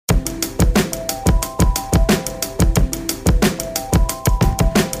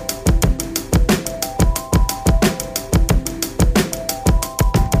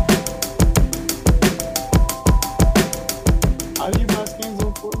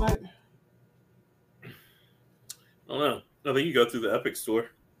don't know. I think you go through the Epic store.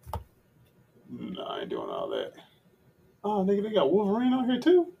 No, I ain't doing all that. Oh, nigga, they got Wolverine on here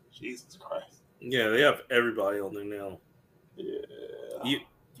too? Jesus Christ. Yeah, they have everybody on there now. Yeah.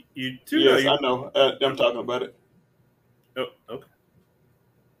 You too? Yes, I know. I'm talking about it. Oh, okay.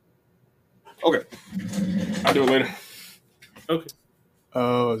 Okay. I'll do it later. Okay. It's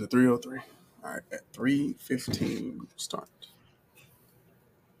a 3:03. All right, at 3:15 start.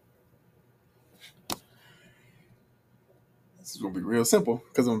 This is gonna be real simple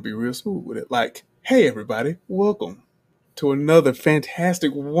because I'm gonna be real smooth with it. Like, hey everybody, welcome to another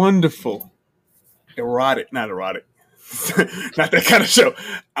fantastic, wonderful, not erotic, not that kind of show.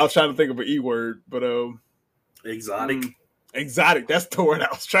 I was trying to think of an E word, but Exotic. Exotic. That's the word I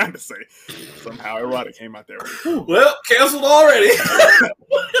was trying to say. Somehow erotic came out there. Well, canceled already.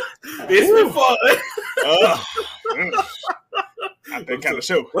 It's been fun. Not that kind of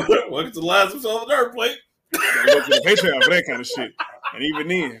show. Welcome to the last episode of the Nerd Plate. Gotta go to the Patreon for that kind of shit. And even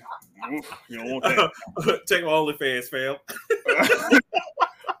then, you don't want that. Check my OnlyFans, fam.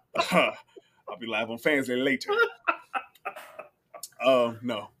 I'll be live on Fansday later.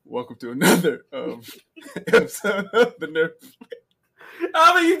 No. Welcome to another episode of the Nerd Plate.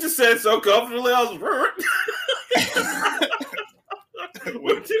 I mean, you just said so comfortably. I was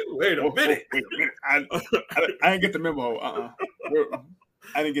Wait a minute. I didn't get the memo.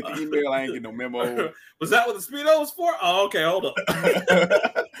 I didn't get the email. I didn't get no memo. Was that what the Speedo was for? Oh, okay. Hold up.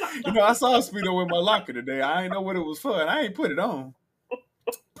 I saw a Speedo in my locker today. I didn't know what it was for, and I ain't put it on.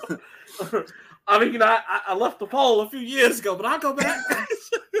 I mean, I left the poll a few years ago, but I'll go back.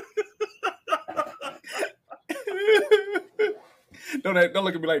 Don't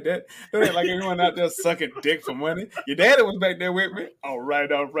look at me like that. Don't act like everyone out there sucking dick for money. Your daddy was back there with me. All right.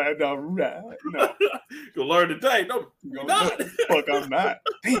 No. You'll learn today. No, you're not. Fuck, I'm not.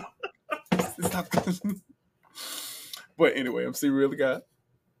 Damn. Stop. But anyway, I'm C-Real the guy.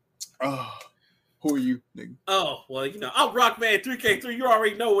 Oh, who are you, nigga? Oh, well, I'm Rockman 3K3. You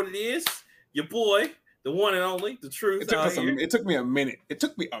already know what it is. Your boy, the one and only, the truth. It took me a minute.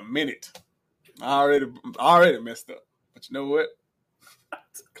 I already messed up. But you know what?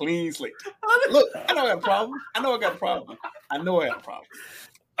 Clean slate. Look, I know I got a problem.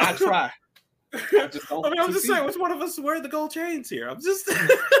 I try. I'm just saying, which one of us wear the gold chains here? I'm just.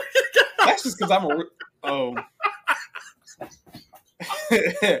 That's just because I'm a. Oh.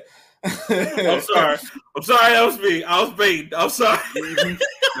 I'm sorry. That was me. I was baiting. I'm sorry.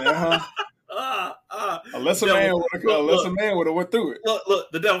 A lesser man would have went through it.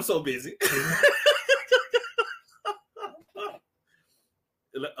 Look, the devil's so busy.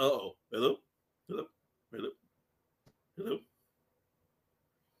 Uh-oh. Hello?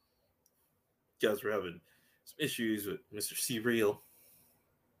 Guys, we're having some issues with Mr. C-Real.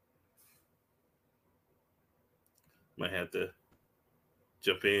 Might have to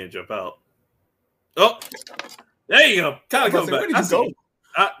jump in and jump out. Oh! There you go. Kind of come back.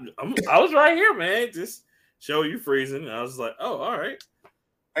 I was right here, man. Just show you freezing. I was like, oh, all right.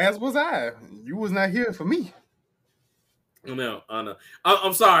 As was I. You was not here for me. No, I know.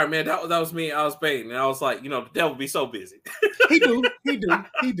 I'm sorry, man. That was me. I was baiting. And I was like, the devil be so busy. He do.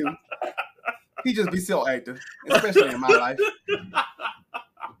 He just be so active, especially in my life.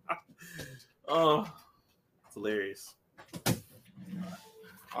 Oh, it's hilarious.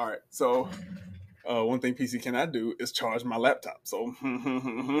 All right. So, one thing PC cannot do is charge my laptop. So, I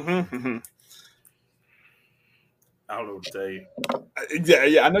don't know what to tell you.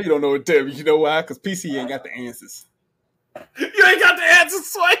 Yeah. I know you don't know what to tell me. You know why? Because PC ain't got the answers. You ain't got the answers,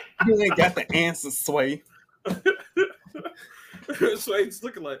 Sway. You ain't got the answers, Sway. Sway's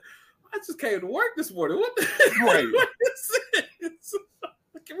looking like, I just came to work this morning. What right. What is this?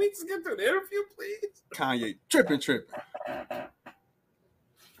 Can we just get to the interview, please? Kanye tripping.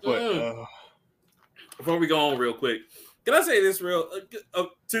 But before we go on real quick, can I say this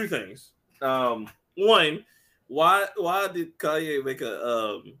two things? One, why did Kanye make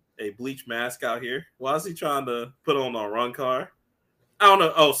a bleach mask out here? Why is he trying to put on a run car? I don't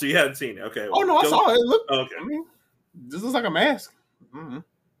know. Oh, so you hadn't seen it? Okay. Oh no, I saw it. Look, okay. I mean, this looks like a mask. Mm-hmm.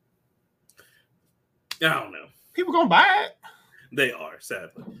 I don't know. People gonna buy it. They are,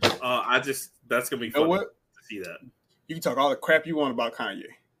 sadly. That's gonna be fun to see that. You can talk all the crap you want about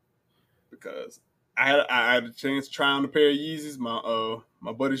Kanye, because I had a chance to try on a pair of Yeezys.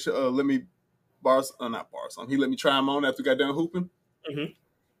 My buddy let me borrow some. He let me try them on after we got done hooping. Mm-hmm.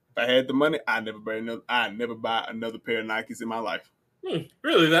 If I had the money, I'd never buy another pair of Nikes in my life.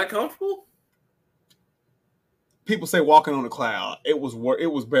 Really, that comfortable? People say walking on a cloud. It was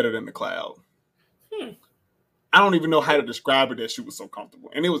better than the cloud. I don't even know how to describe it. That shoe was so comfortable,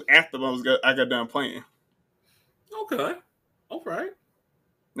 and it was after I got done playing. Okay. All right.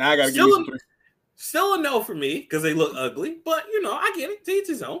 Now I gotta give me some 3. Still a no for me because they look ugly, but I get it. To each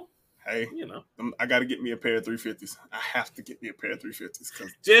his own. Hey, I gotta get me a pair of 350s. I have to get me a pair of 350s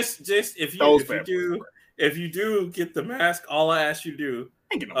because just if you do get the mask, all I ask you to do,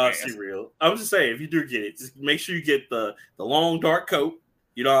 see real. I'm just saying, if you do get it, just make sure you get the long dark coat.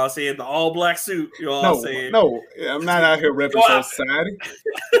 You know what I'm saying? The all black suit. You know what I'm saying? No, I'm not out here repping Soul Society.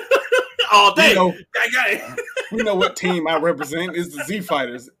 All day. We know what team I represent is the Z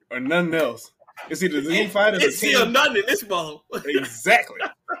Fighters or nothing else. It's either the Z Fighters or still nothing in this ball. Exactly.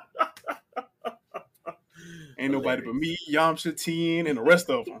 Ain't nobody but me, Yamcha, Tien, and the rest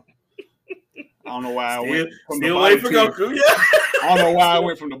of them. I don't know why I went from the bottom tier. Goku, I don't know why I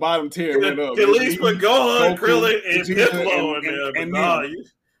went from the bottom tier and went up. At least put Gohan, Krillin, and Piccolo in there. And nah,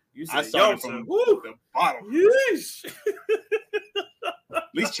 I started from the bottom. Yeesh. At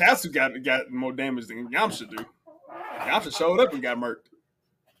least Chaozu got more damage than Yamcha do. Yamcha showed up and got murked.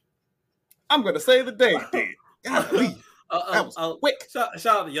 I'm gonna say the day did. Golly. That was quick. Shout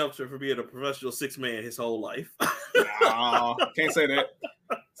out to Yamcha for being a professional 6-man his whole life. Nah, can't say that.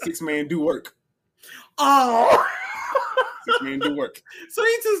 6-man do work. Oh, 6-man do work. So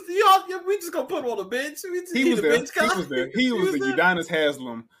we just gonna put him on the bench. He was there. He was the Udonis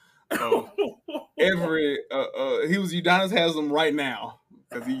Haslam. He was Udonis Haslam right now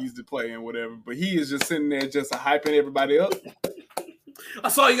because he used to play and whatever. But he is just sitting there just hyping everybody up. I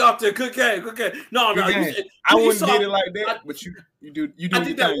saw you out there, good game. No, I wouldn't get it like that, but you do. I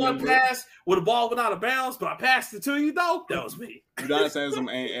did that one pass where the ball went out of bounds, but I passed it to you though. That was me. Udonis Haslam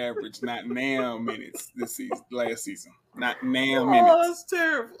ain't average, not damn minutes this season, last season, not damn minutes. Oh, that's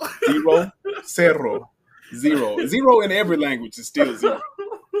terrible. 0, 0 in every language is still 0.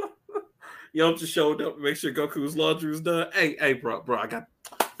 Yamcha showed up to make sure Goku's laundry was done. Hey, bro, I got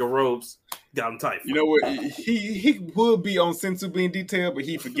your robes. Got him tight. You know what? He would be on Sensu being detailed, but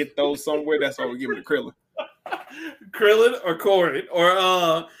he forget those somewhere. That's why we give him to Krillin. Krillin or Corin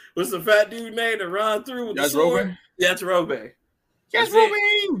or what's the fat dude name that run through with the sword? Yajirobe.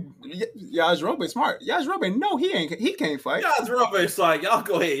 Yajirobe smart. Yajirobe, no, he can't fight. Yajirobe's like, y'all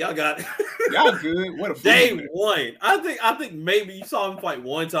go ahead, y'all got it. Y'all good. What a day one. I think maybe you saw him fight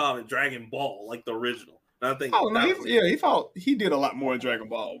one time in Dragon Ball, like the original. I think. Oh no, he did a lot more in Dragon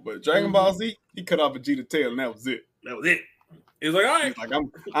Ball, but Dragon Ball Z, he cut off Vegeta tail, and that was it. That was it. He was like, all right, he's like,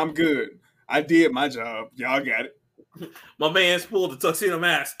 I'm good. I did my job. Y'all got it. My man's pulled the tuxedo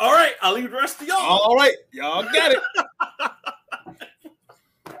mask. All right, I'll leave the rest of y'all. All right, y'all got it.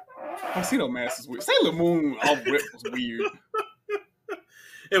 Tuxedo mask is weird. Sailor Moon off rip was weird.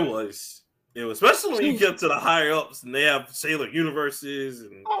 It was. Especially when you get to the higher ups and they have Sailor Universes.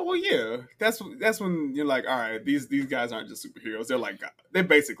 And oh well, yeah, that's when you're like, all right, these guys aren't just superheroes; they're like they're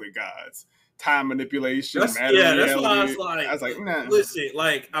basically gods. Time manipulation, that's reality. Why I was like, nah. Listen,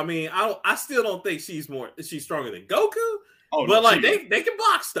 like, I mean, I still don't think she's stronger than Goku. Oh, but like they can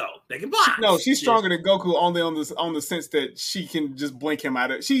box though. They can box. No, she's stronger than Goku only on the sense that she can just blink him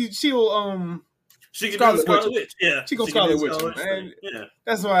out of. She'll She can do Scarlet Witch. Yeah. She can Scarlet Witch. And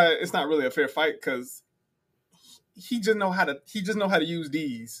that's why it's not really a fair fight because he just know how to use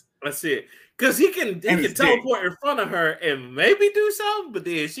these. That's it. Because he can teleport in front of her and maybe do something, but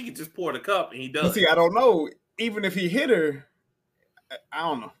then she can just pour the cup and he does. But see, I don't know. Even if he hit her, I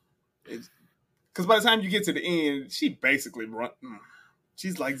don't know. Because by the time you get to the end, she basically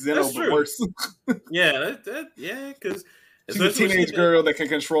she's like Zeno, but worse. Yeah, because she's a teenage girl that can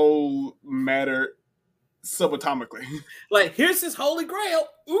control matter subatomically. Like, here's this holy grail.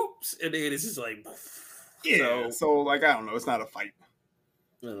 Oops. And then it's just like, yeah. So like, I don't know. It's not a fight.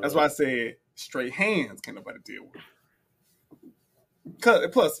 That's why I said straight hands can't nobody deal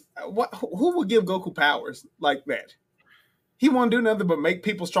with. Plus, who would give Goku powers like that? He won't do nothing but make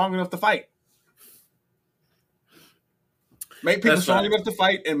people strong enough to fight. Make people strong enough to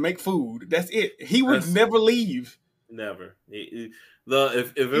fight and make food. That's it. He would never leave. Never. If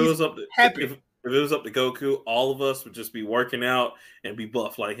it was up to if it was up to Goku, all of us would just be working out and be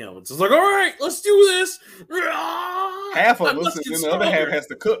buff like him. It's just like, all right, let's do this. Half of us, and then the other half has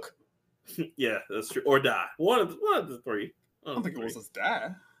to cook. Yeah, that's true. Or die. One of the three. I don't think it was us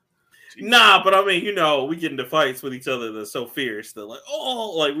die. Jeez. Nah, but I mean, we get into fights with each other that's so fierce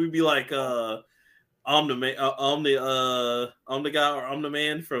that we'd be like Omni guy or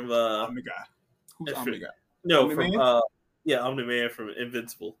Omni-Man from Omni-guy. Who's Omni-guy? No, Omni-Man? From Omni-Man from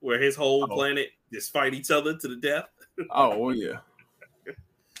Invincible, where his whole planet just fight each other to the death. Oh, well, yeah.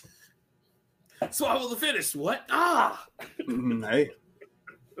 Swallow the finish. What? Hey.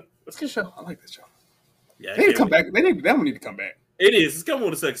 It's a good show. I like this show. Yeah, they need to come back. They don't need to come back. It is. It's coming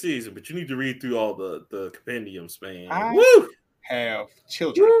with a second season, but you need to read through all the compendiums, man. I Woo! have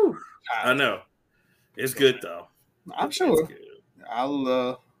children. Woo! I know. It's good though. I'm It's sure. good.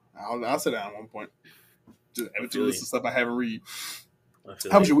 I'll sit down at one point. Just add it to a list of stuff I haven't read.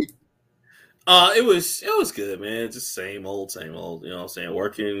 How was your week? It was good, man. Just same old. You know what I'm saying?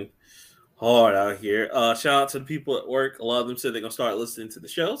 Working hard out here. Shout out to the people at work. A lot of them said they're gonna start listening to the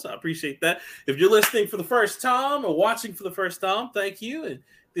show, so I appreciate that. If you're listening for the first time or watching for the first time, thank you. And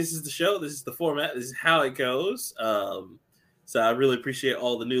this is the show. This is the format. This is how it goes. So I really appreciate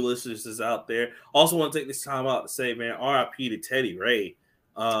all the new listeners that's out there. Also want to take this time out to say, man, RIP to Teddy Ray.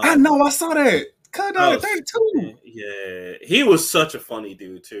 I know, I saw that. Cut down at 32. Yeah, he was such a funny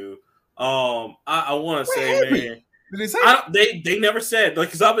dude too. I want to say, man, did they say? They never said, like,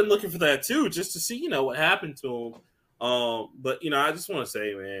 because I've been looking for that too, just to see, what happened to him. But I just want to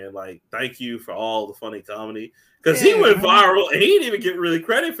say, man, like, thank you for all the funny comedy, because he went viral and he didn't even get really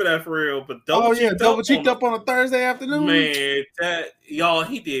credit for that for real. But double cheeked up on a Thursday afternoon, man.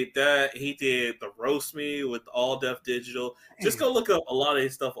 He did that. He did the roast me with All Def Digital. Just go look up a lot of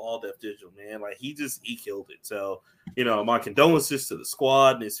his stuff, All Def Digital, man. Like he killed it. So my condolences to the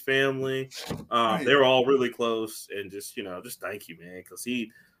squad and his family. They were all really close, and just thank you, man, because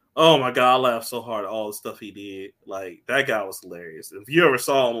oh my God, I laughed so hard at all the stuff he did. Like that guy was hilarious. If you ever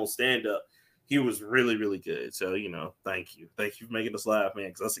saw him on stand up, he was really, really good. So, thank you. Thank you for making us laugh, man,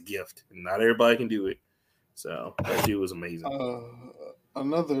 because that's a gift. And not everybody can do it. So, that dude was amazing.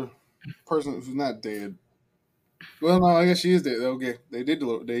 Another person who's not dead. Well, no, I guess she is dead. Okay,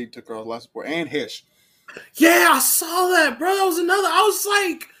 they took her off life support. And Hesh. Yeah, I saw that, bro. That was another. I was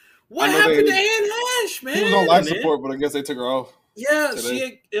like, what happened to Ann Hesh, man? She was on life support, but I guess they took her off. Yeah,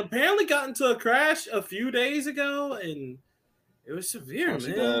 today. She apparently got into a crash a few days ago, and it was severe, man.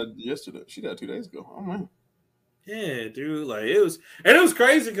 She died yesterday. She died 2 days ago. Oh man. Yeah, dude. Like it was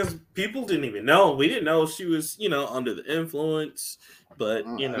crazy because people didn't even know. We didn't know she was, under the influence. But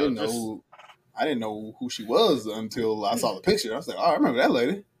I didn't know who she was until I saw the picture. I was like, oh, I remember that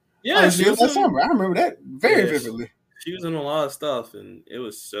lady. Yeah, she was last summer. I remember that very vividly. She was in a lot of stuff, and it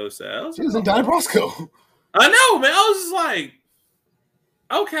was so sad. She was in Donnie Brasco. I know, man. I was just like,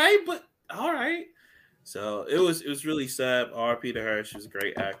 okay, but all right. So it was really sad. RP to her. She was a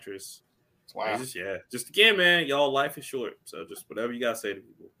great actress. Wow. Just again, man, y'all life is short. So just whatever you gotta say to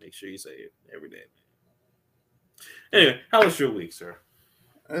people, make sure you say it every day, man. Anyway, how was your week, sir?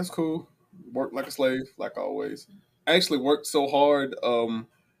 That's cool. Worked like a slave, like always. I actually worked so hard.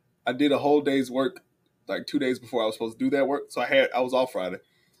 I did a whole day's work like 2 days before I was supposed to do that work. So I was off Friday.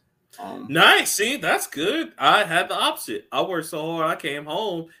 Nice. See, that's good. I had the opposite. I worked so hard, I came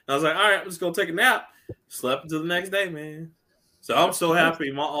home and I was like, all right, I'm just gonna take a nap. Slept until the next day, man. So I'm so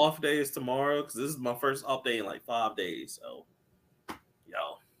happy. My off day is tomorrow because this is my first off day in like 5 days. So,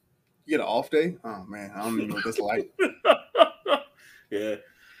 yo. You get an off day? Oh, man. I don't even know what that's like. Yeah.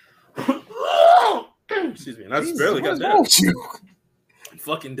 Excuse me. And I just barely got that. I'm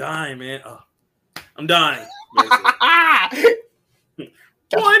fucking dying, man. Oh, I'm dying.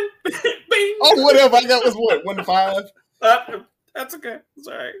 One. Bing. Oh, whatever. I got was what? 1 to 5? That's okay. It's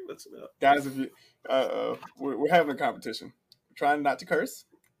all right. Let's know. Guys, if you, we're having a competition. We're trying not to curse,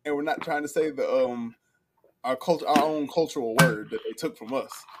 and we're not trying to say the our own cultural word that they took from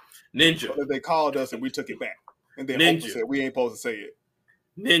us. Ninja. But they called us and we took it back. And then said we ain't supposed to say it.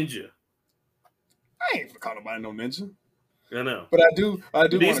 Ninja. I ain't call nobody no ninja. I know. But I do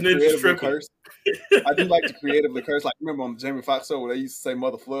want to creatively curse. I do like to creatively curse. Like, remember on the Jamie Foxx show where they used to say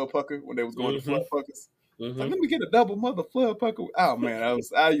mother flood pucker when they was going to flood puckers? Like, let me get a double mother flood pucker. Oh, man,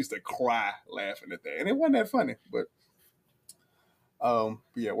 I used to cry laughing at that. And it wasn't that funny. But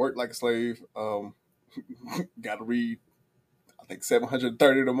yeah, work like a slave. Got to read, I think,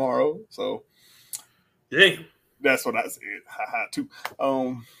 730 tomorrow. So, dang. That's what I said. Ha too.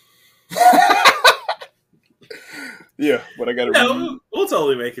 Yeah, but I got to read. We'll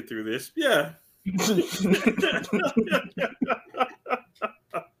totally make it through this. Yeah. So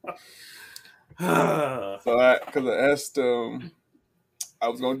because I asked, I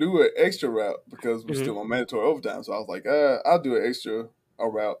was gonna do an extra route because we're still on mandatory overtime. So I was like, I'll do an extra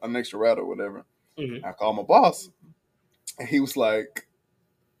route or whatever. I called my boss, and he was like,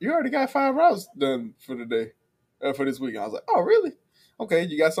 "You already got 5 routes done for the day, for this week." And I was like, "Oh, really? Okay,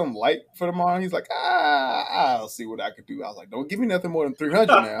 you got something light for tomorrow?" And he's like, I'll see what I can do. I was like, "Don't give me nothing more than 300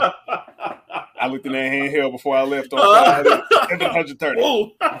 now." I looked in that handheld before I left on Friday, and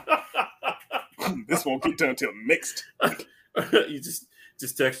 130. This won't get done until next. You just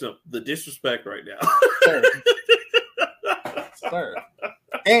text them the disrespect right now. Sir.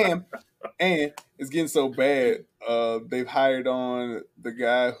 And it's getting so bad. they've hired on the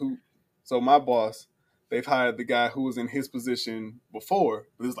guy who. So my boss, they've hired the guy who was in his position before.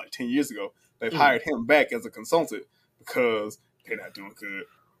 This was like 10 years ago. They've hired him back as a consultant because they're not doing good,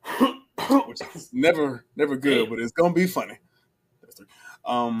 which is never good, but it's gonna be funny. That's three.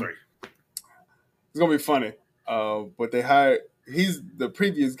 It's gonna be funny. But they hired. He's the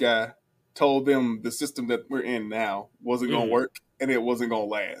previous guy. Told them the system that we're in now wasn't gonna work and it wasn't gonna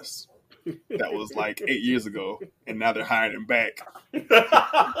last. That was like 8 years ago, and now they're hiring him back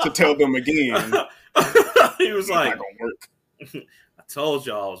to tell them again. He was like, "Not gonna work." I told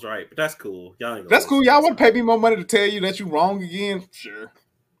y'all I was right, but that's cool. Y'all ain't that's cool. Y'all want to pay me more money to tell you that you wrong again? Sure.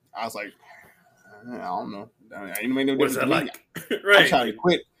 I was like, I don't know. I ain't made no difference to me. Like? Right. I'm trying to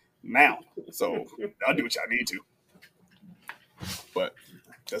quit now, so I'll do what y'all need to. But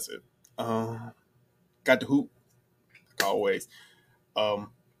that's it. Got the hoop, like always. I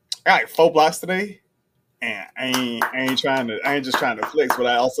got 4 blocks today, and I ain't just trying to flex, but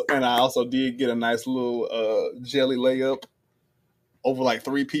I also did get a nice little jelly layup over like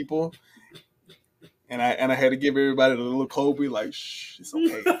 3 people, and I had to give everybody the little Kobe, like, shh, it's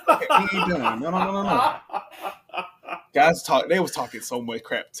okay, we ain't done. No. Guys they was talking so much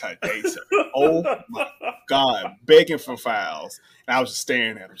crap today, sir. Oh my God, begging for fouls, and I was just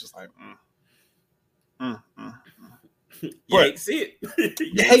staring at them, just like, You hate to see it.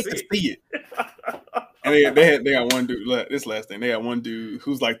 You hate to see it. And they got one dude. This last thing, they got one dude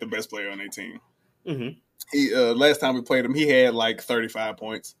who's like the best player on their team. Mm-hmm. He last time we played him, he had like 35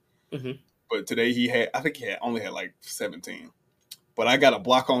 points, but today I think he only had like 17. But I got a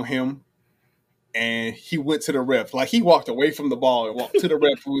block on him, and he went to the ref. Like, he walked away from the ball and walked to the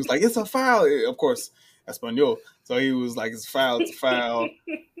ref, who was like, "It's a foul." Of course, Espanol. So he was like, "It's a foul. It's a foul.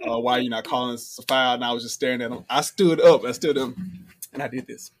 Why are you not calling this a foul?" And I was just staring at him. I stood up, and I did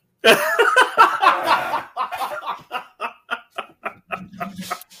this.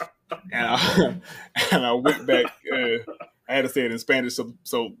 And I went back. I had to say it in Spanish,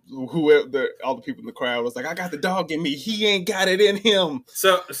 so whoever all the people in the crowd was like, "I got the dog in me. He ain't got it in him."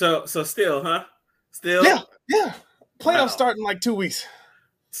 So still, huh? Still, yeah. Playoffs start in like 2 weeks.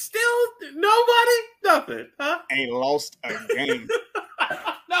 Still, nothing, huh? Ain't lost a game.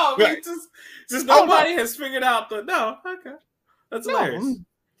 No, I mean, just nobody has figured out the no. Okay, that's hilarious.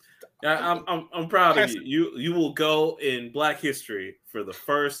 I'm proud of you. You will go in Black history for the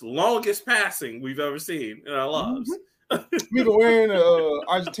first longest passing we've ever seen in our lives. Me wearing an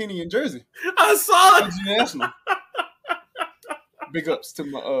Argentinian jersey. I saw it. National. Big ups to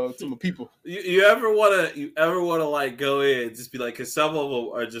my people. You ever wanna like go in and just be like, because some of them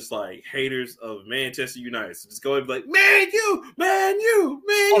are just like haters of Manchester United. So just go in and be like, man, you.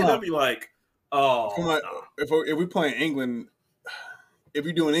 I'll be like, oh. If we play in England, if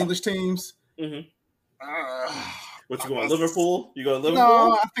you're doing English teams, what you going, Liverpool? You going Liverpool?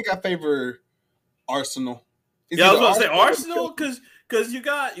 No, I think I favor Arsenal. I was going to say Arsenal because you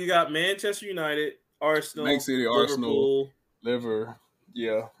got Manchester United, Arsenal, Man City, Liverpool. Arsenal, Liver,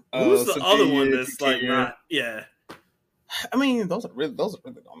 yeah. Who's the other one that's like not? Yeah. I mean, those are really the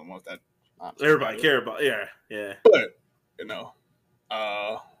only ones that everybody care about. Yeah. But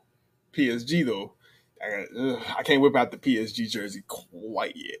PSG though, I can't whip out the PSG jersey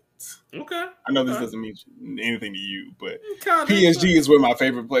quite yet. Okay. I know this doesn't mean anything to you, but PSG is where my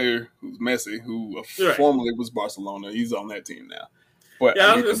favorite player, who's Messi, who formerly was Barcelona. He's on that team now. But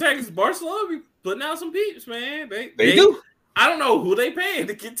I was gonna say, because Barcelona be putting out some peeps, man. They do. I don't know who they paying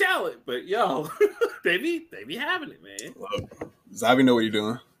to get talent, but they be having it, man. Look, Xavi know what he's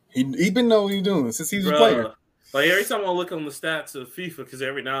doing. He been know what he's doing since he was a player. Like, every time I look on the stats of FIFA, because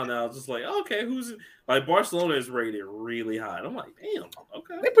every now and then I was just like, okay, who's like Barcelona is rated really high. And I'm like, damn,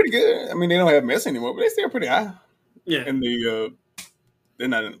 okay, they're pretty good. I mean, they don't have Messi anymore, but they're still pretty high. Yeah, and they're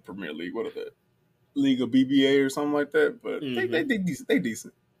not in the Premier League. What are they? Liga BBA or something like that. But they decent. They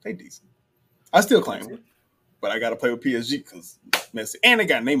decent. I still claim them, but I got to play with PSG because Messi, and they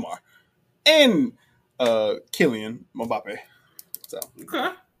got Neymar and Kylian Mbappe. So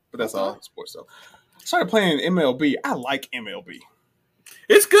okay, but that's all sports stuff. Started playing MLB. I like MLB.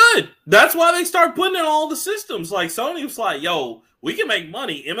 It's good. That's why they start putting in all the systems. Like, Sony was like, "Yo, we can make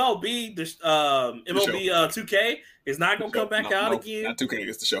money." MLB 2K is not going to come back out again. Not 2K,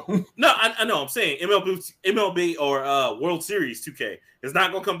 it's the show. No, I know. I'm saying MLB or World Series 2K is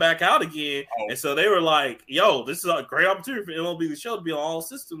not going to come back out again. Oh. And so they were like, "Yo, this is a great opportunity for MLB the show to be on all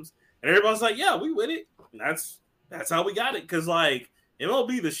systems." And everybody's like, "Yeah, we with it." And that's how we got it, because like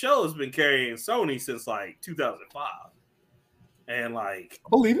MLB the show has been carrying Sony since like 2005, and like, I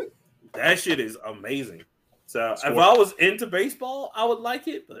believe it. That shit is amazing. So if I was into baseball, I would like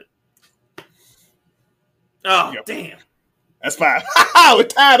it, but Oh, damn. That's 5. We're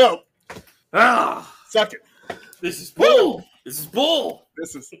tied up. Ah, Suck it. this is bull. Woo! This is bull.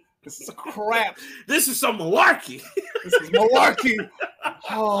 This is crap. This is some malarkey. This is malarkey.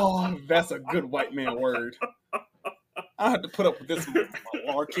 Oh, that's a good white man word. I have to put up with this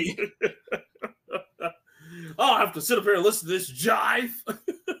malarkey. I'll have to sit up here and listen to this jive.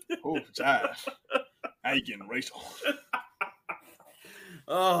 Oh, jive. Now you getting racial.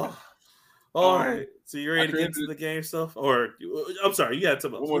 Oh, all right. So you ready to get into the game stuff? Or I'm sorry, you had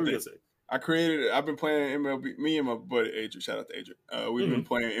something else. What were you gonna say? I've been playing MLB. Me and my buddy Adrian. Shout out to Adrian. We've been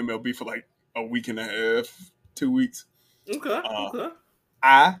playing MLB for like a week and a half, 2 weeks. Okay.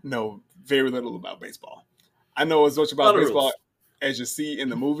 I know very little about baseball. I know as much about baseball as you see in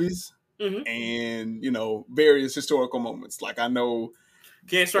the movies, and various historical moments. Like I know,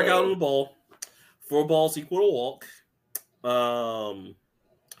 can't strike out on the ball. 4 balls equal to walk.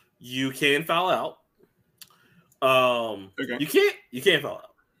 You can foul out. Okay. You can't foul out.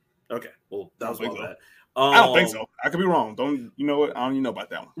 Okay. Well, that was my bad. I don't think so. I could be wrong. You know what? I don't even know about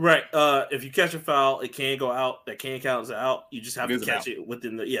that one. Right. If you catch a foul, it can go out. That can count as out. You just have to catch it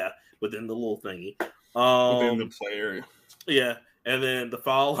within the little thingy. Within the play area. Yeah. And then the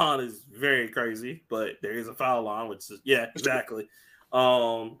foul line is very crazy, but there is a foul line, which is exactly.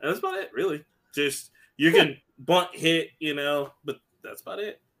 And that's about it, really. Just you can bunt, hit, but that's about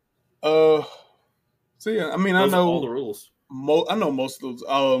it. So yeah, I mean, Those I know all the rules. I know most of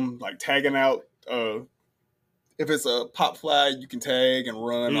those. Like tagging out. If it's a pop fly, you can tag and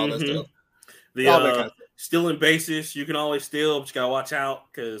run all that stuff. All that kind of stuff. Stealing bases, you can always steal, but you gotta watch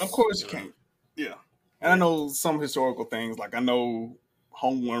out because. Of course, you can't. Yeah, and I know some historical things. Like I know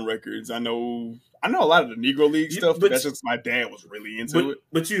home run records. I know a lot of the Negro League stuff. But that's just my dad was really into it.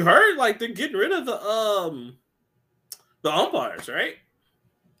 But you heard like they're getting rid of the umpires, right?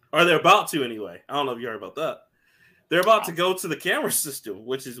 Or they're about to anyway. I don't know if you heard about that. They're about to go to the camera system,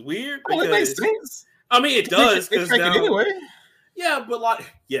 which is weird. Because, it makes sense. I mean, it does. They track it anyway. Yeah, but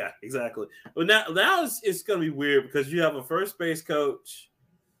exactly. But now it's going to be weird because you have a first base coach,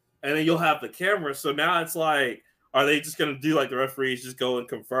 and then you'll have the camera. So now it's like, are they just going to do like the referees just go and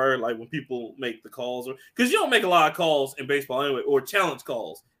confer like when people make the calls? Because you don't make a lot of calls in baseball anyway, or challenge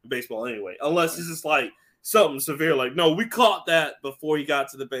calls in baseball anyway, unless it's just like something severe, like no, we caught that before he got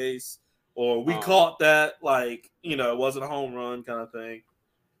to the base. Or we caught that, it wasn't a home run kind of thing.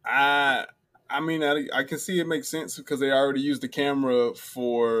 I mean, I can see it makes sense because they already use the camera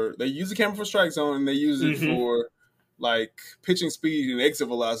for strike zone and they use it for like pitching speed and exit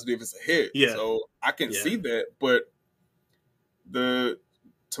velocity if it's a hit. Yeah. So I can see that, but to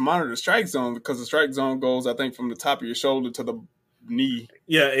monitor the strike zone, because the strike zone goes, I think, from the top of your shoulder to the knee.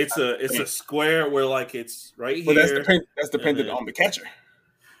 Yeah, it's a square where like it's right here. But that's dependent on the catcher.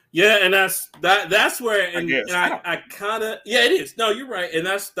 Yeah, and that's where I kind of it is. No, you're right, and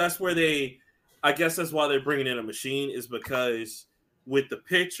that's where I guess that's why they're bringing in a machine is because with the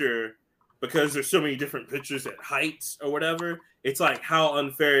pitcher, because there's so many different pitchers at heights or whatever. It's like how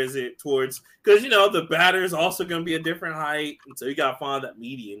unfair is it towards because the batter is also going to be a different height, and so you got to find that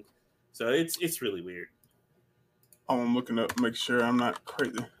median. So it's really weird. I'm looking up, make sure I'm not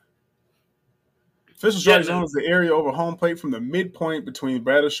crazy. Official strike zone is the area over home plate from the midpoint between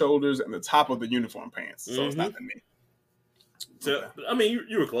batter's shoulders and the top of the uniform pants. So it's not the knee. So okay. I mean,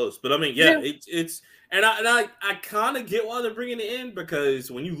 you were close, but I mean, it's and I kind of get why they're bringing it in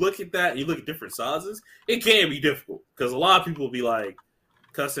because when you look at that and you look at different sizes, it can be difficult because a lot of people will be like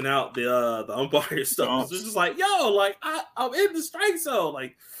cussing out the umpire stuff. It's just like, yo, like I'm in the strike zone,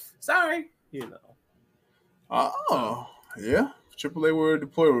 like sorry, Oh, yeah. AAA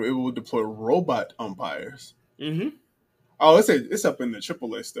will deploy robot umpires. Mm-hmm. Oh, it's up in the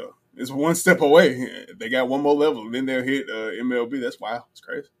AAA stuff. It's one step away. They got one more level, and then they'll hit MLB. That's wild. It's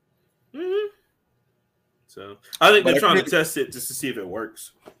crazy. Mm-hmm. So I think they're trying to test it just to see if it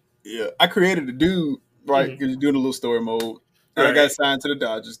works. Yeah, I created a dude because you're doing a little story mode. And I got signed to the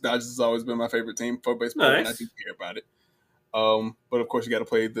Dodgers. Dodgers has always been my favorite team for baseball, and I do care about it. But of course, you got to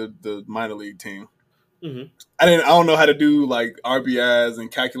play the minor league team. Mm-hmm. I don't know how to do like RBIs and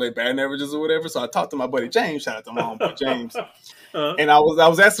calculate batting averages or whatever. So I talked to my buddy James. Shout out to my homeboy James. And I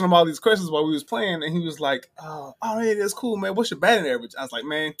was asking him all these questions while we was playing, and he was like, "Oh, yeah, that's cool, man. What's your batting average?" I was like,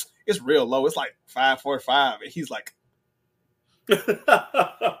 "Man, it's real low. It's like 5.45." And he's like,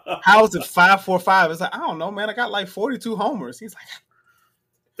 "How is it 5.45?" It's like, "I don't know, man. I got like 42 homers." He's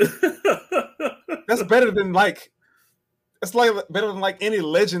like, "That's better than like." It's like better than like any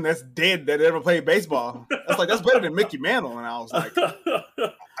legend that's dead that ever played baseball. That's better than Mickey Mantle. And I was like,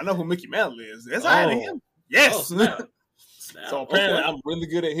 I know who Mickey Mantle is. That's out of him. Yes. Snap. So apparently I'm really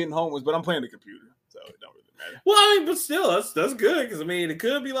good at hitting homers, but I'm playing the computer, so it don't really Well, I mean, but still, that's good because I mean, it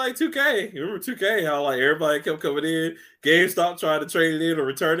could be like 2K. You remember 2K? How like everybody kept coming in, GameStop tried to trade it in or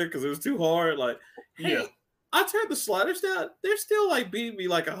return it because it was too hard. Like, hey, Yeah. I turned the sliders down. They're still like beating me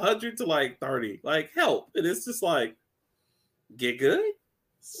like 100 to like 30. Like, help! And it's just like, get good.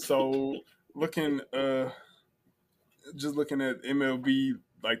 So just looking at MLB,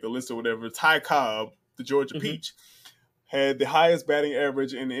 like the list or whatever, Ty Cobb, the Georgia Peach, had the highest batting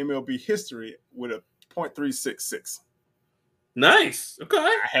average in MLB history with a .366. Nice. Okay.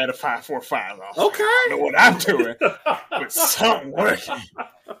 I had a 5.45. Okay. I don't know what I'm doing, but something working.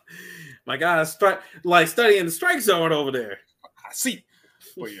 My guy's like studying the strike zone over there. I see.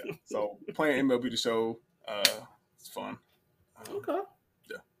 But yeah, so playing MLB The Show, it's fun. Okay.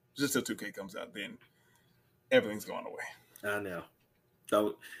 Yeah, just till 2K comes out, then everything's going away. I know.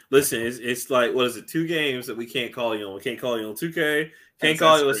 So, listen, it's like, what is it? 2 games that we can't call you on. We can't call you on 2K. Can't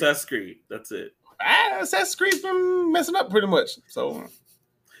call you on Assassin's Creed. That's it. Assassin's Creed's been messing up pretty much. So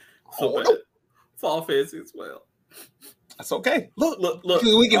Fall Fantasy as well. That's okay. Look.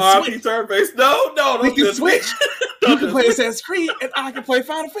 We can switch. Turn-based. No, we can switch. You can play Assassin's Creed, and I can play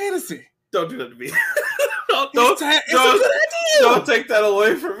Final Fantasy. Don't do that to me. Don't take that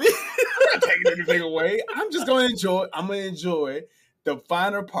away from me. I'm not taking anything away. I'm just going to enjoy. I'm going to enjoy the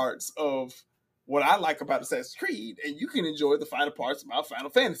finer parts of what I like about Assassin's Creed, and you can enjoy the finer parts about Final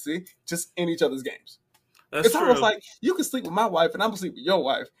Fantasy just in each other's games. It's true. Almost like you can sleep with my wife, and I'm going to sleep with your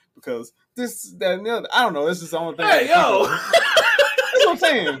wife because this, that, and the other. I don't know. This is the only thing. Hey, yo. That's what I'm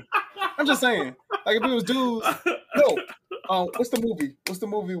saying. I'm just saying. Like, if it was dudes, no. What's the movie? What's the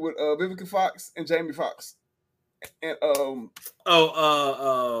movie with Vivica Fox and Jamie Foxx? And what's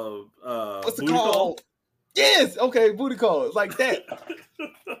it called? Call? Yes, okay, Booty Call. It's like that.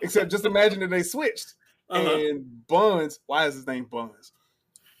 Except just imagine that they switched. And Buns, why is his name Buns?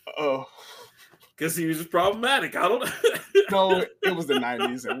 Because he was just problematic. I don't know. No, it was the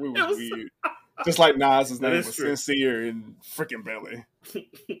 90s and we was weird. Just like Nas's name was true. Sincere and freaking Belly.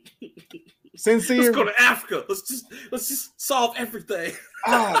 Sincere. Let's go to Africa. Let's just solve everything.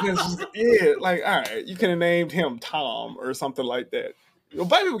 Yeah, like, all right, you could have named him Tom or something like that.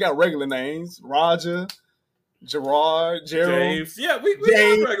 Black people got regular names. Roger, Gerard, James. Yeah, we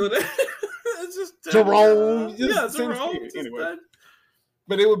got regular names. It's just Jerome. Jerome. Anyway.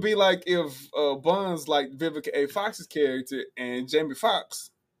 But it would be like if Buns like Vivica A. Fox's character and Jamie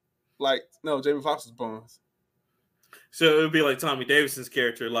Foxx, Jamie Foxx was Buns. So it would be like Tommy Davidson's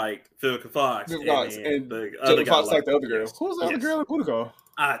character, like Vivica Fox. And the other Fox like the other girl. Who's the other girl in Booty Call?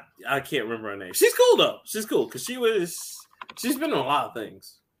 I can't remember her name. She's cool though. She's cool because she's been on a lot of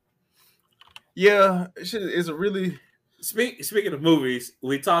things. Yeah, it's a really. Speaking of movies,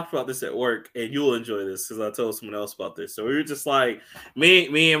 we talked about this at work, and you'll enjoy this because I told someone else about this. So we were just like,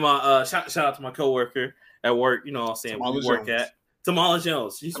 me and my shout out to my coworker at work. You know what I'm saying? Tamala we work Jones. at Tamala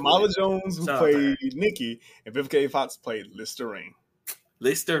Jones. Tamala Jones, who played Nikki, and Vivica A. Fox played Listerine.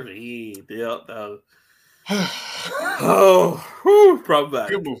 Listerine, yep.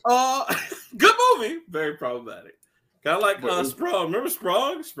 Problematic. Good movie. Good movie. Very problematic. Kind of like Sprung. Remember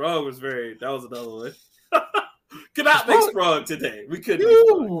Sprung? Sprung was that was another one. Could not make Sprung today. We couldn't.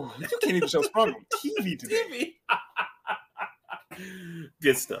 You can't even show Sprung on TV today.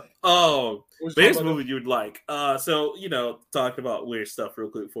 Good stuff. Biggest movie you would like. So talking about weird stuff real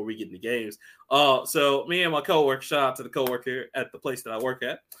quick before we get into games. So me and my coworker, shout out to the coworker at the place that I work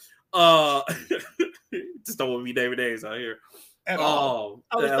at. Just don't want to be David Days out here. At all.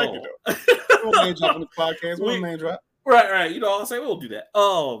 I was thinking though. One man drop on the podcast. One man drop. Right. You know what I'm saying? We'll do that.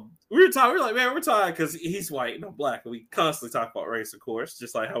 We were talking. We were like, man, we're tired because he's white and I'm black, and we constantly talk about race, of course,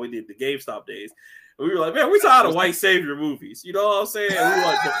 just like how we did the GameStop days. And we were like, man, we're tired of white savior movies. You know what I'm saying?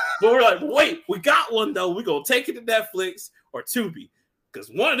 But we're like, wait, we got one though. We're gonna take it to Netflix or Tubi because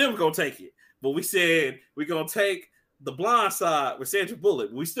one of them gonna take it. But we said we're gonna take The Blind Side with Sandra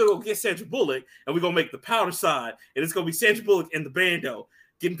Bullock. We still gonna get Sandra Bullock, and we're gonna make The Powder Side, and it's gonna be Sandra Bullock and the bando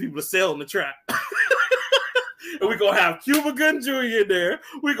getting people to sell in the trap. And we're going to have Cuba Gooding Jr. in there.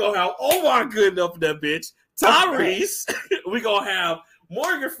 We're going to have Omar Gooding up in that bitch. Tyrese. We're going to have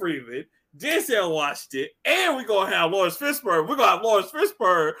Morgan Freeman, Denzel Washington, and we're going to have Lawrence Fishburne. We're going to have Lawrence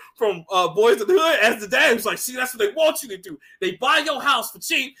Fishburne from Boys in the Hood as the dad. He's like, see, that's what they want you to do. They buy your house for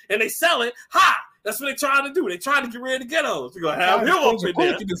cheap, and they sell it high. That's what they're trying to do. They're trying to get rid of the ghettos. We're going to have him up in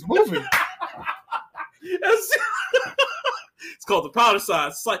there. This movie. It's called The Powder Side.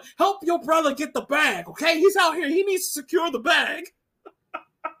 It's like, help your brother get the bag, okay? He's out here. He needs to secure the bag.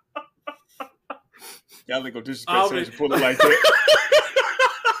 Y'all ain't gonna disrespect Sandra Bullock like that.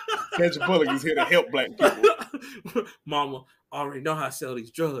 Sandra Bullock is here to help black people. Mama, I already know how to sell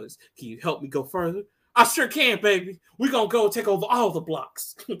these drugs. Can you help me go further? I sure can, baby. We're gonna go take over all the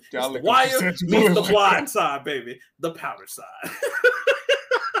blocks. It's Y'all the look wire upset you meets the doing blind side, baby. The powder side.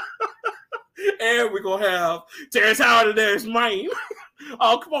 And we're gonna have Terrence Howard and there's Mine.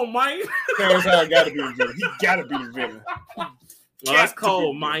 Oh, come on, Mine. Terrence Howard got to be the villain. He got to be the villain. Well, that's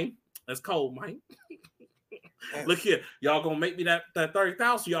cold, Mine. That's cold, Mine. Look here, y'all gonna make me that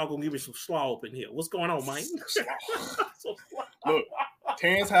 30,000. Y'all gonna give me some slaw up in here. What's going on, Mine? Look,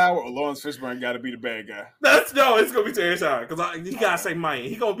 Terrence Howard or Lawrence Fishburne got to be the bad guy. It's gonna be Terrence Howard because you gotta say Mine.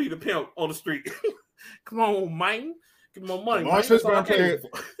 He gonna be the pimp on the street. Come on, Mine. Give me more money. Lawrence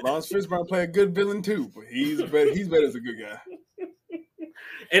Fishburne play a good villain too, but he's better as a good guy.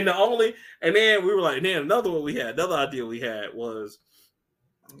 And then we were like, and then another idea we had was,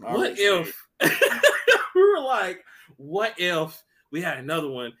 what if we were like, what if we had another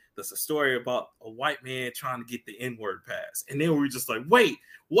one that's a story about a white man trying to get the N-word pass? And then we were just like, wait,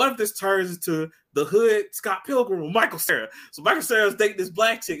 what if this turns into the hood Scott Pilgrim with Michael Cera? So Michael Cera's dating this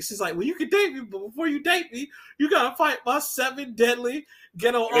black chick. She's like, well, you can date me, but before you date me, you gotta fight my 7 deadly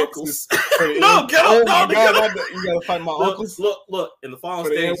ghetto uncles. No, ghetto. You gotta fight my uncles. Look. In the final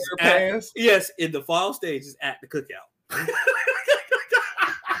stage, in the final stages at the cookout.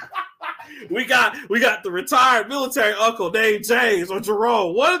 We got the retired military uncle named James or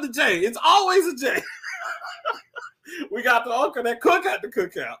Jerome. One of the J. It's always a J. We got the uncle that cook at the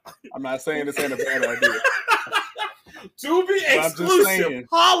cookout. I'm not saying this ain't a bad idea. To be exclusive,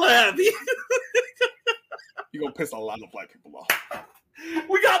 holla at me. You're gonna piss a lot of black people off.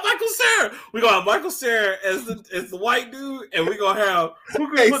 We got Michael Cera. We gonna have Michael Cera as the white dude, and we gonna have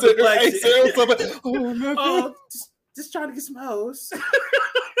the black just trying to get some hoes.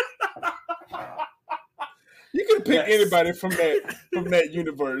 You can pick anybody from that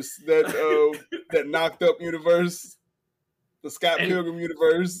universe, that knocked up universe, the Scott Pilgrim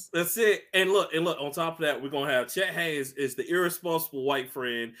universe. That's it. And look, on top of that, we're gonna have Chet Hayes is the irresponsible white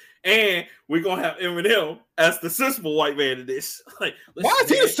friend, and we're gonna have Eminem as the sensible white man in this. Like, why is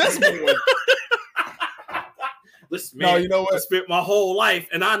he the sensible one? Listen, man, no, you know what? I spent my whole life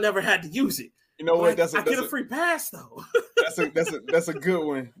and I never had to use it. You know what? I get a free pass though. That's a good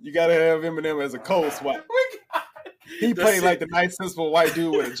one. You gotta have Eminem as a cold swap. He played like the nice, sensible white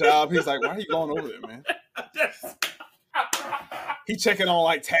dude with a job. He's like, why are you going over there, man? He checking on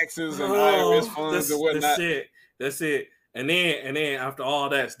like taxes and IRS funds and whatnot. That's it. And then after all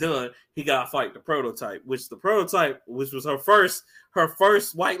that's done, he got to fight the prototype, which was her first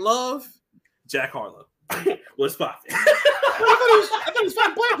white love, Jack Harlow. Was popping. I thought he was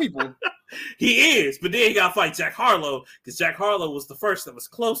fighting black people. He is, but then he got to fight Jack Harlow because Jack Harlow was the first that was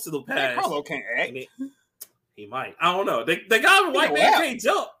close to the pass. Jack Harlow can't act. He might. I don't know. They got a white man can't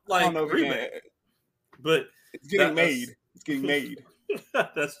jump. Like, I don't know if he can. But it's getting made. It's getting made.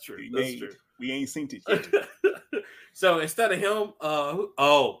 That's true. That's true. We ain't seen it yet. So instead of him, I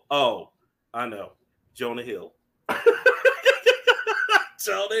know. Jonah Hill.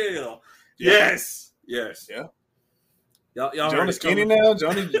 Jonah Hill. Yes. Yeah. Y'all Jonah skinny now.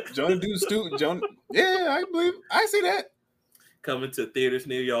 Jonah dude stupid. Jonah. Yeah, I believe. I see that. Coming to theaters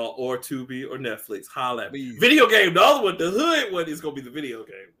near y'all or Tubi or Netflix. Holla at me. Video game. The other one, the hood one, is gonna be the video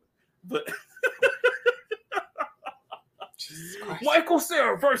game. But Michael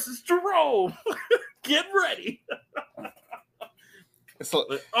Cera versus Jerome. Get ready. And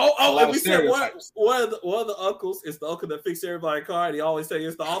we said one of the uncles is the uncle that fixed everybody's car, and he always say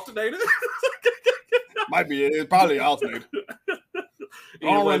it's the alternator. Might be. It's probably an alternator.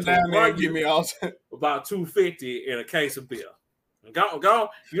 I'll run down there and give me alternator. About $2.50 in a case of beer. Go.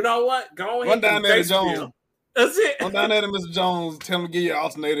 You know what? Go ahead. Run down there to Jones. Beer. That's it. Run down there to Mr. Jones. Tell him to give you an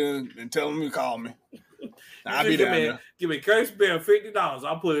alternator and tell him to call me. I'll be down there. Give me a case of beer, $50.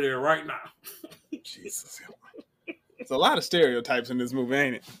 I'll put it in right now. Jesus. There's a lot of stereotypes in this movie,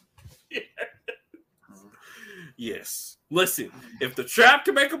 ain't it? Yes. Listen, if the Trap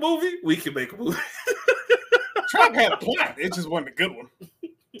can make a movie, we can make a movie. Trap had a plot. It just wasn't a good one.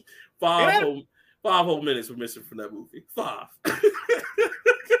 5 whole minutes were missing from that movie. 5.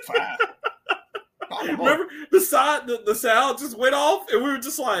 Remember the sound just went off, and we were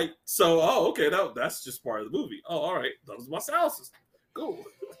just like, okay, that's just part of the movie. Oh, all right, that was my sound system. Cool.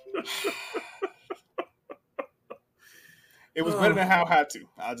 It was better than How High To.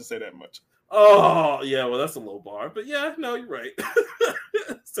 I'll just say that much. Oh, yeah, well, that's a low bar. But yeah, no, you're right.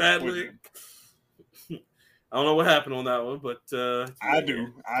 Sadly. I don't know what happened on that one, but... I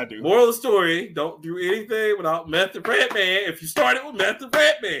do. Moral of the story, don't do anything without Meth and Redman if you started with Meth and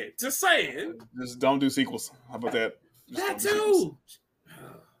Redman. Just saying. Just don't do sequels. How about that? That too!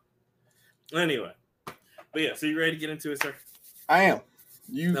 Anyway. But yeah, so you ready to get into it, sir? I am.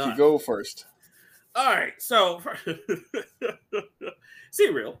 You can go first. All right, so see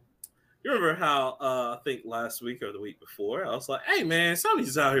real. You remember how I think last week or the week before I was like, "Hey man, Sony's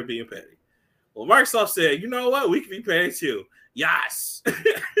just out here being petty." Well, Microsoft said, "You know what? We can be petty too." Yes.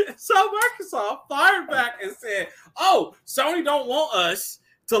 So Microsoft fired back and said, "Oh, Sony don't want us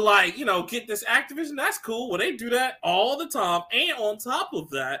to get this Activision. That's cool. Well, they do that all the time, and on top of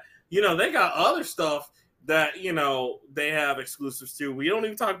that, they got other stuff." That they have exclusives to. We don't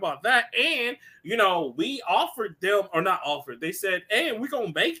even talk about that, and we offered them or not offered. They said, "And we're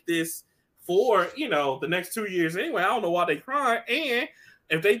gonna make this for the next 2 years anyway." I don't know why they cry. And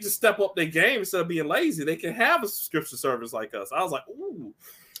if they just step up their game instead of being lazy, they can have a subscription service like us. I was like,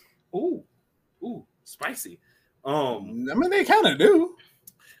 ooh, spicy. I mean, they kind of do.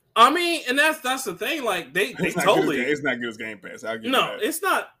 I mean, and that's the thing. Like they totally, it's not good as Game Pass. It's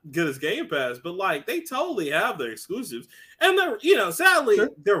not good as Game Pass, but like they totally have their exclusives, and they're sadly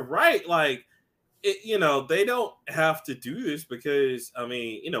they're right. Like they don't have to do this because I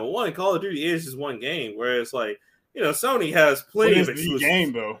mean, one Call of Duty is just one game, whereas like Sony has plenty of exclusives.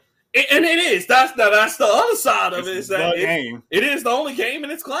 Game though. And it is. That's the other side of it. Is that game. It is the only game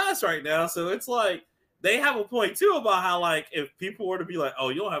in its class right now. So it's like they have a point too about how like if people were to be like, "Oh,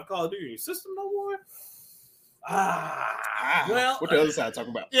 you don't have Call of Duty in your system no more." Well, what the other side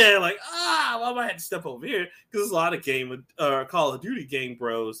talking about? Yeah, like well, I might have to step over here because there's a lot of Call of Duty game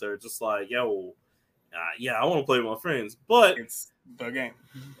bros that are just like, "Yo, yeah, I want to play with my friends," but it's the game.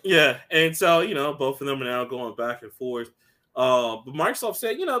 Yeah, and so both of them are now going back and forth. But Microsoft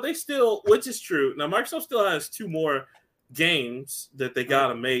said, they still, which is true. Now Microsoft still has 2 more games that they got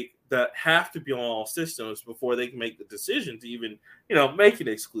to make that have to be on all systems before they can make the decision to even, make it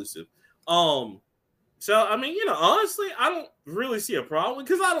exclusive. So I mean, honestly, I don't really see a problem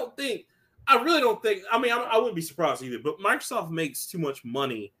because I really don't think. I mean, I wouldn't be surprised either. But Microsoft makes too much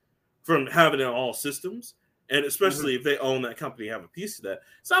money from having it on all systems. And especially if they own that company, have a piece of that.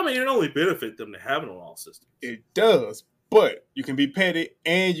 So, I mean, it only benefit them to have it on all systems. It does. But you can be petty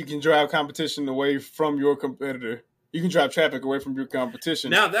and you can drive competition away from your competitor. You can drive traffic away from your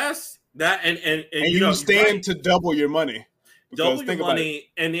competition. Now, that's that. And you stand to double your money. Double your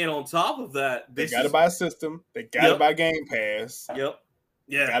money. And then on top of that, they got to buy a system. They got to buy Game Pass. Yep.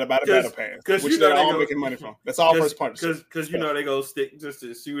 Yeah, got to buy the Battle Pass, which they're all making money from. That's all first party. Because they go stick just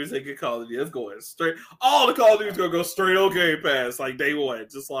as soon as they get Call of Duty. It's going straight. All the Call of Duty's gonna go straight on Game Pass like day one.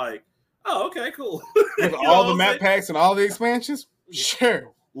 Just like, oh, okay, cool. With all the map packs and all the expansions,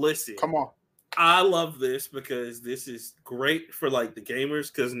 sure. Listen, come on. I love this because this is great for like the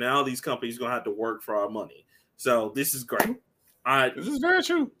gamers because now these companies gonna have to work for our money. So this is great. This is very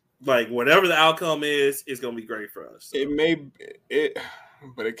true. Like whatever the outcome is, it's gonna be great for us. So.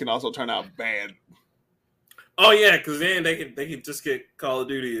 But it can also turn out bad. Oh yeah, because then they can just get Call of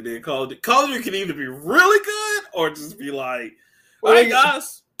Duty, and then Call of Duty can either be really good or just be like, all right,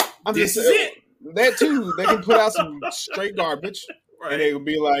 guys, this is it. That too, they can put out some straight garbage, right. And they will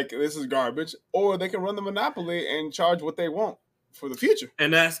be like, this is garbage, or they can run the monopoly and charge what they want for the future.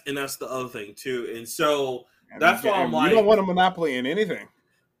 And that's the other thing too. And so that's why I'm like, you don't want a monopoly in anything.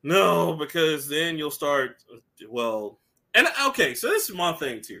 No, because then you'll start. Well. And okay, so this is my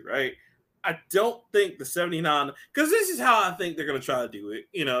thing too, right? I don't think the 79, because this is how I think they're going to try to do it.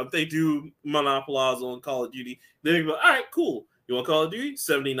 If they do monopolize on Call of Duty, then they go, all right, cool. You want Call of Duty?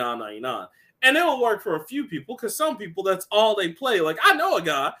 $79.99. And it will work for a few people because some people, that's all they play. Like, I know a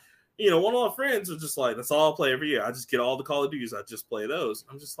guy, one of my friends was just like, that's all I play every year. I just get all the Call of Duties. I just play those.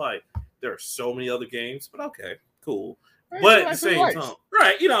 I'm just like, there are so many other games, but okay, cool. Right, but at the same time,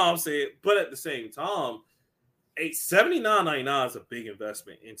 right, what I'm saying? But at the same time, $79.99 is a big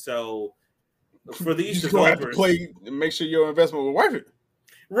investment, and so for these developers, have to make sure your investment will worth it.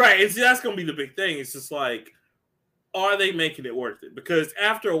 Right, and see, that's going to be the big thing. It's just like, are they making it worth it? Because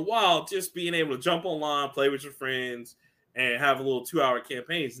after a while, just being able to jump online, play with your friends, and have a little 2-hour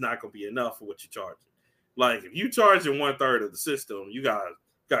campaign is not going to be enough for what you're charging. Like if you charging 1/3 of the system, you gotta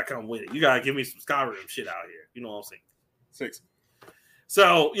come with it. You gotta give me some Skyrim shit out here. You know what I'm saying? 6.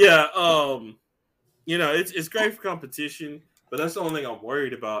 So yeah, it's great for competition, but that's the only thing I'm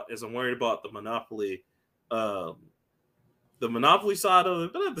worried about. I'm worried about the monopoly side of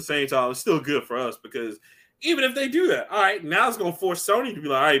it. But at the same time, it's still good for us because even if they do that, all right, now it's going to force Sony to be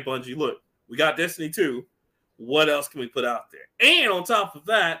like, all right, Bungie, look, we got Destiny 2. What else can we put out there? And on top of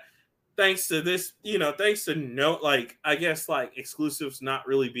that, thanks to this, exclusives not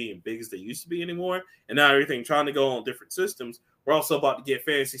really being big as they used to be anymore, and now everything trying to go on different systems, we're also about to get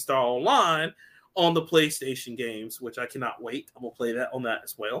Phantasy Star Online on the PlayStation games, which I cannot wait. I'm going to play that on that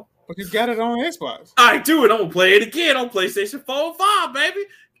as well. But you got it on Xbox. I do, and I'm going to play it again on PlayStation 4 and 5, baby.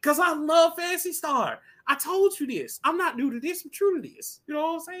 Because I love Phantasy Star. I told you this. I'm not new to this. I'm true to this. You know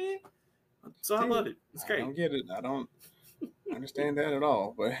what I'm saying? So I love it. It's great. I don't get it. I don't understand that at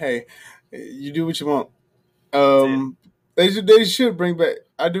all. But hey, you do what you want. They should bring back.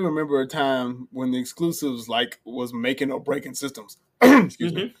 I do remember a time when the exclusives was making or breaking systems.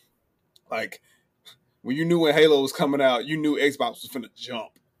 Excuse me. Like when you knew when Halo was coming out, you knew Xbox was finna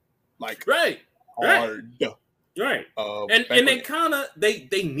jump. Right. Hard. Right. And they kind of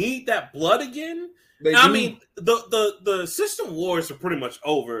they need that blood again. I mean, the system wars are pretty much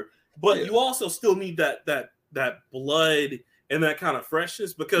over, but you also still need that blood and that kind of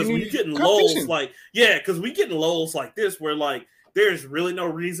freshness, because when you're getting lulls because we getting lulls like this where there's really no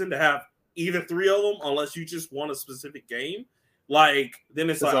reason to have either three of them unless you just want a specific game. Then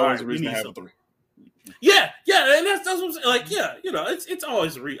it's always a reason to have a three. Yeah, and that's what I'm saying. It's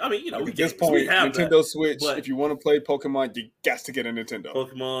always I mean, at this point, Nintendo Switch. If you want to play Pokemon, you got to get a Nintendo.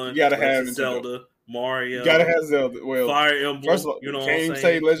 Pokemon, you gotta have Zelda, Mario. You gotta have Zelda. Well, Fire Emblem. First of all, you can't even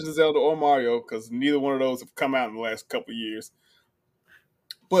say Legend of Zelda or Mario because neither one of those have come out in the last couple of years.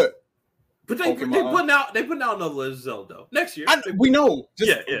 But they putting out another Legend of Zelda next year. We know.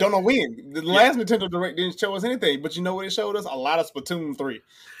 Don't know when. The last Nintendo Direct didn't show us anything, but you know what it showed us? A lot of Splatoon 3.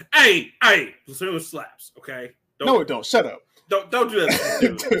 Hey, Splatoon slaps, okay? No, it don't. Shut up. Don't do that.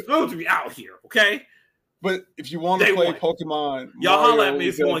 It's supposed to be out here, okay? But if you want to play Pokemon, y'all holler at me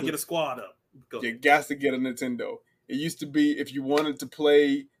if you want to get a squad up. You got to get a Nintendo. It used to be if you wanted to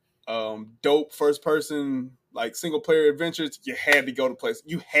play dope first person single player adventures, you had to go to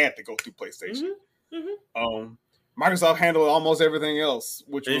You had to go through PlayStation. Microsoft handled almost everything else,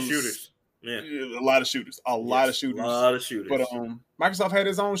 which was shooters. Yeah, a lot of shooters. A lot of shooters. But Microsoft had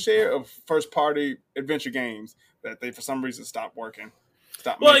its own share of first party adventure games that they for some reason stopped working.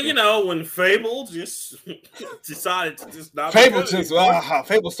 Making. When Fable just decided to just not. Fable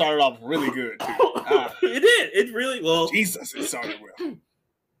Fable started off really good too. It did. It really Jesus, it started well.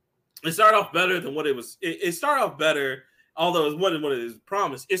 It started off better than what it was. It started off better, although it wasn't what it was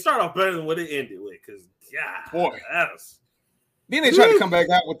promised. It started off better than what it ended with. Because boy, then they tried to come back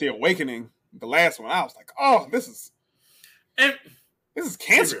out with the Awakening, the last one. I was like, oh, this is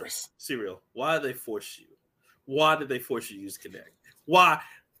cancerous. Serial. Why did they force you? Why did they force you to use Kinect? Why?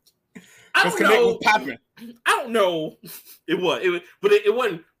 I don't know. Was popping. I don't know. It was, but it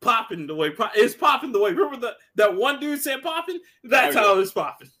wasn't popping the way it's popping the way. Remember that one dude said popping? That's how it was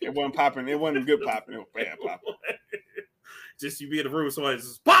popping. It wasn't popping. It wasn't good popping. It was bad popping. Just you be in a room with somebody that's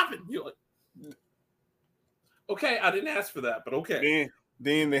just popping. You're like, okay, I didn't ask for that, but okay.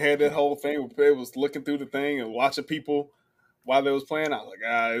 Then they had that whole thing where they was looking through the thing and watching people while they was playing. I was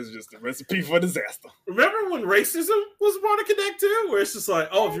like, it's just a recipe for disaster. Remember when racism was part of Connect too? Where it's just like,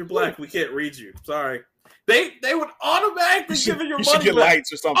 if you're black, we can't read you. Sorry. They would automatically give you your money should get back.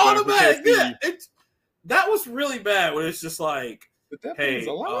 Lights or something. Automatic, yeah. That was really bad when it's just like, hey,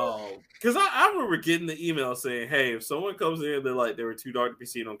 because I remember getting the email saying, hey, if someone comes in, they're like, they were too dark to be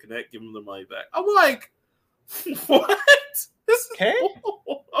seen on Connect, give them their money back. I'm like, what? Okay.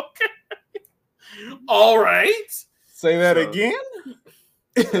 Okay. All right. Say that again.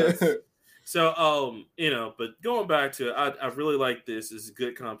 So, but going back to it, I really like this. It's a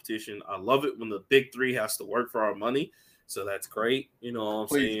good competition. I love it when the big three has to work for our money. So that's great. You know what I'm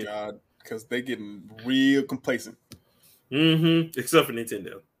saying? Please, God, because they're getting real complacent. Except for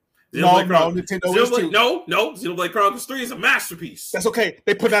Nintendo. Nintendo is too. No, Xenoblade Chronicles 3 is a masterpiece. That's okay.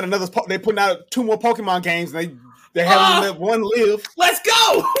 They put out They put out 2 more Pokemon games, and they haven't let one live. Let's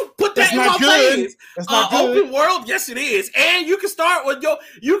go. Put that in my face. That's not good. Open world, yes it is. And you can start with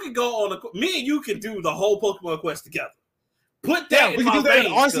you can go on me and you can do the whole Pokemon quest together. Put that in my veins,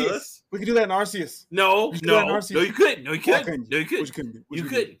 Arceus. We can do that in Arceus. No, you couldn't. No, you couldn't.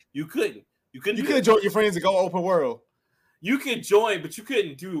 You couldn't. You could join your friends and go open world. You could join, but you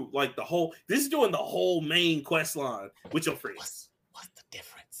couldn't do the whole. This is doing the whole main quest line with your friends. What's the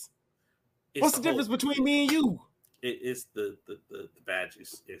difference? What's the difference between me and you? It's the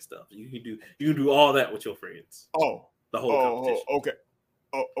badges and stuff. You can do all that with your friends. The whole competition. Okay.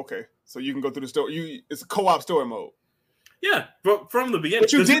 Okay. So you can go through the story. It's a co-op story mode. Yeah, from the beginning.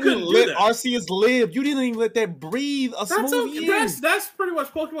 But you didn't let Arceus live. You didn't even let that breathe smooth year. That's pretty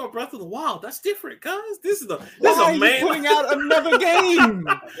much Pokemon Breath of the Wild. That's different, guys. This is a man putting out another game.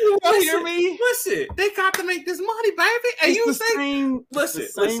 You hear me? Listen, they got to make this money, baby. And you think,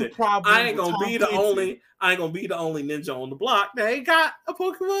 listen. I ain't gonna be the only ninja on the block. They ain't got a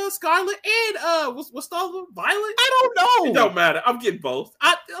Pokemon Scarlet and what's the other Violet? I don't know. It don't matter. I'm getting both.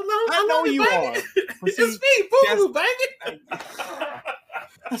 I know you are. It's me, boo, baby.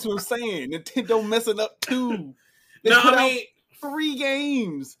 That's what I'm saying. Nintendo messing up too. 3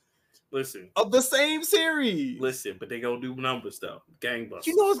 games Listen, of the same series. listen, but they gonna do numbers though, gangbusters.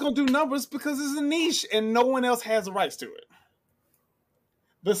 You know it's gonna do numbers because it's a niche and no one else has the rights to it.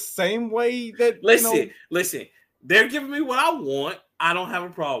 The same way that listen. They're giving me what I want. I don't have a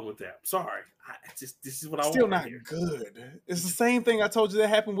problem with that. I'm sorry. This is what I want. Still not good. It's the same thing I told you that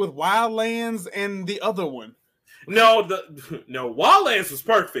happened with Wildlands and the other one. No, Wildlands was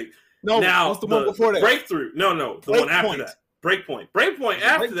perfect. No, now what's the one before that? Breakthrough. No, the one after that. Breakpoint. Breakpoint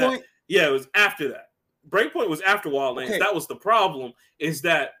after that. Yeah, it was after that. Breakpoint was after Wildlands. Okay. That was the problem. Is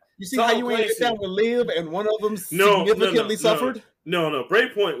that you see how you ain't get down with Live and one of them significantly suffered? No.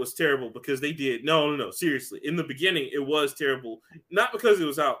 Breakpoint was terrible because they did. No. Seriously, in the beginning, it was terrible. Not because it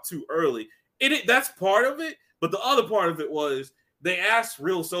was out too early. That's part of it, but the other part of it was they asked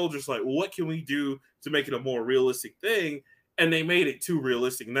real soldiers like, well, "What can we do to make it a more realistic thing?" And they made it too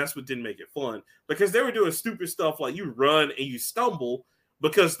realistic, and that's what didn't make it fun because they were doing stupid stuff like you run and you stumble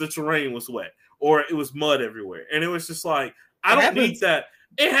because the terrain was wet or it was mud everywhere, and it was just like I don't need that.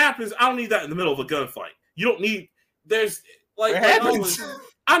 It happens. I don't need that in the middle of a gunfight. You don't need. There's like it happens.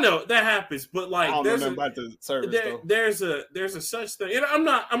 I know that happens, but like I don't know about the service, there's a such thing, and I'm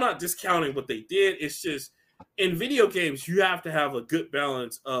not discounting what they did. It's just in video games you have to have a good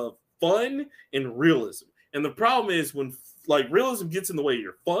balance of fun and realism, and the problem is when like realism gets in the way of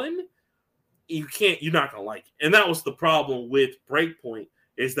your fun, you're not gonna like it, and that was the problem with Breakpoint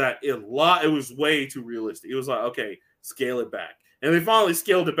is that it was way too realistic. It was like okay, scale it back, and they finally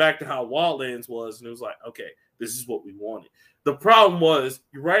scaled it back to how Wildlands was, and it was like okay, this is what we wanted. The problem was,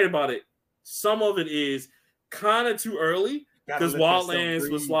 you're right about it. Some of it is kind of too early because Wildlands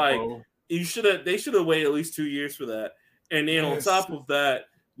was like they should have waited at least 2 years for that. And then on top of that,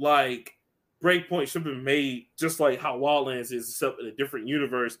 like Breakpoint should have been made just like how Wildlands is, except in a different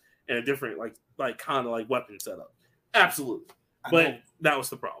universe and a different like kind of like weapon setup. Absolutely, but that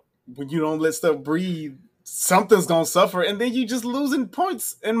was the problem. When you don't let stuff breathe, something's gonna suffer, and then you just losing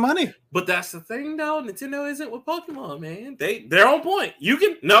points and money. But that's the thing, though. Nintendo isn't with Pokemon, man. They're on point.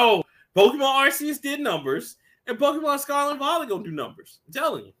 Pokemon Arceus did numbers, and Pokemon Scarlet and Violet gonna do numbers. I'm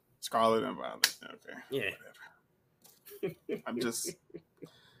telling you. Scarlet and Violet. Okay. Yeah. I'm just.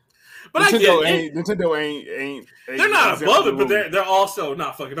 But Nintendo ain't. They're not above it, but they're also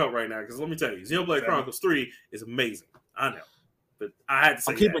not fucking up right now. Because let me tell you, Xenoblade Chronicles 3 is amazing. I know, but I had to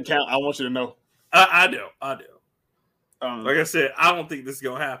say. I'm keeping count. I want you to know. I do. Like I said, I don't think this is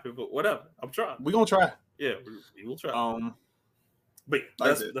gonna happen, but whatever. I'm trying. We're gonna try. Yeah, we will try. But yeah,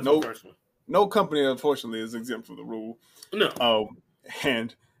 like that's the first one. No company, unfortunately, is exempt from the rule. No.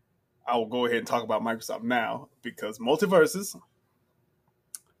 And I will go ahead and talk about Microsoft now because Multiverses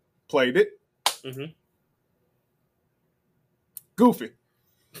played it. Mm-hmm. Goofy.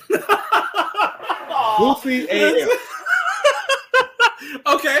 Goofy AF.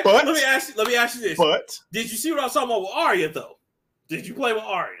 Okay, but, let me ask you this. But did you see what I was talking about with Arya though? Did you play with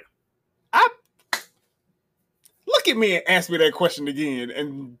Arya? Look at me and ask me that question again,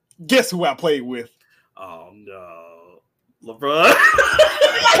 and guess who I played with? Oh no, LeBron.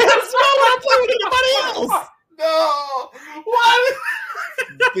 That's why I played with anybody else. No, what?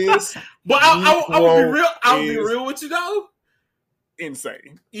 This, but I would be real. I would be real with you though.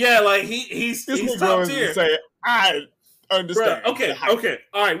 Insane. Yeah, like he's top tier. Insane. I understand. Bruh, okay.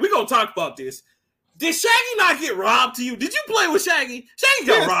 All right, we're gonna talk about this. Did Shaggy not get robbed to you? Did you play with Shaggy? Shaggy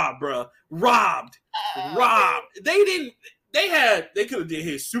got robbed, bro. Robbed. They didn't. They could have did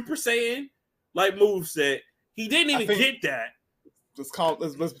his Super Saiyan like moveset. He didn't even get that.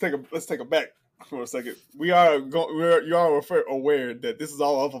 Let's take a back for a second. You are aware that this is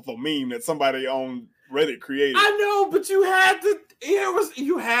all off of a meme that somebody on Reddit created. I know, but you had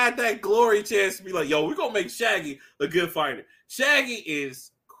that glory chance to be like, yo, we're gonna make Shaggy a good fighter. Shaggy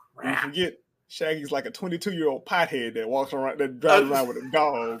is crap. You forget Shaggy's like a 22-year-old pothead that walks around, that drives around with a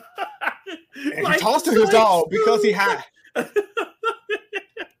dog. And he talks to his dog because he high.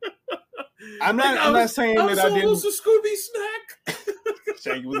 I'm not saying that I didn't. Almost a Scooby snack.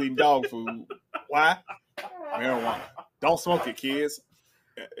 Shaggy was eating dog food. Why? Marijuana. Don't smoke it, kids.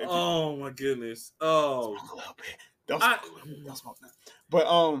 Oh my goodness. Oh, smoke a little bit. Don't smoke that. But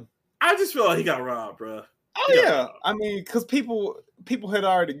I just feel like he got robbed, bro. Oh yeah, I mean, because people had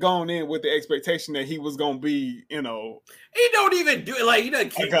already gone in with the expectation that he was gonna be, He don't even do it. Like he doesn't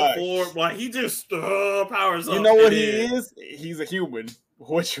kick before. Like he just powers up. You know what he is? He's a human.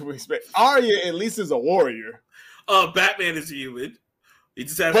 What you expect? Arya at least is a warrior. Batman is a human. He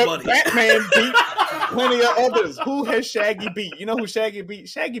just has money. Batman beat plenty of others. Who has Shaggy beat? You know who Shaggy beat?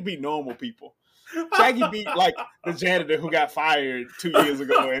 Shaggy beat normal people. Shaggy beat like the janitor who got fired 2 years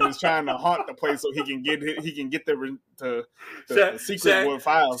ago and is trying to haunt the place so he can get the secret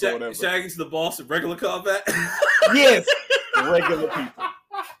files or whatever. Shaggy's the boss of regular combat. Yes, regular people.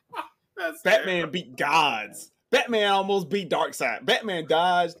 Batman beat gods. Batman almost beat Darkseid. Batman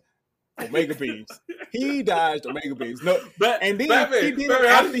dodged Omega Beams. He dodged Omega Beams. No, and then Batman, he did it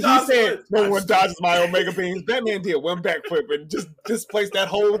after he said, "No one dodges my Omega Beams." Batman did one backflip and just displaced that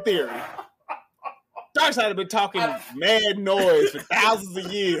whole theory. Darkseid had been talking mad noise for thousands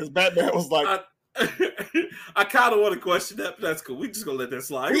of years. Batman was like, I kind of want to question that, but that's cool. We just gonna let that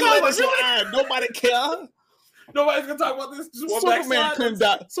slide. We gonna let that slide. Nobody care. Nobody's gonna talk about this. Just one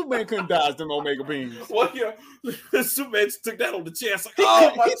Superman couldn't dodge them Omega Beams. Well, yeah, Superman just took that on the chest.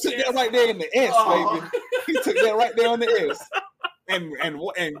 Like, he took that right there in the S, baby. He took that right there on the S,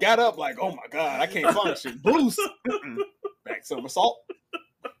 and got up like, oh my god, I can't function. Bruce, back somersault.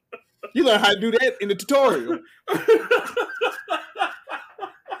 You learn how to do that in the tutorial. My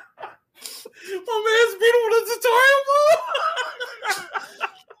man's beat him on the tutorial, bro.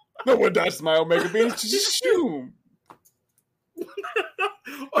 No one dodges my Omega Beams. Just shoot him.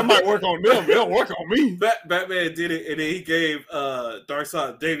 It might work on them. It don't work on me. Batman did it, and then he gave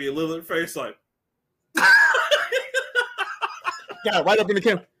Darkseid Damian Lillard face like. Yeah, right up in the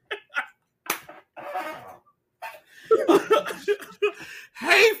camera.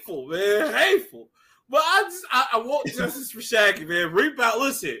 Hateful, man, hateful. But I want justice for Shaggy, man. Rebound,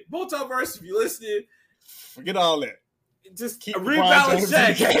 listen, Multiverse, if you listening, forget all that. Just keep rebalance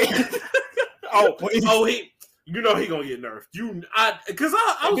Shaggy. Please. He gonna get nerfed.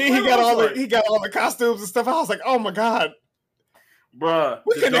 He got all the costumes and stuff. I was like, oh my god, bruh,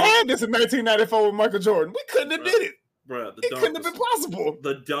 we couldn't have had this in 1994 with Michael Jordan. We couldn't have did it. Bruh, it couldn't have been possible.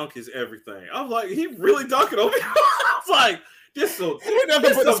 The dunk is everything. I was like, he really dunking over me. I was like, this so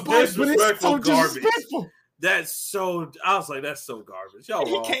disrespectful garbage. That's so. I was like, that's so garbage. Y'all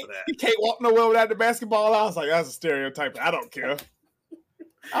wrong for that. He can't walk nowhere without the basketball. I was like, that's a stereotype. I don't care.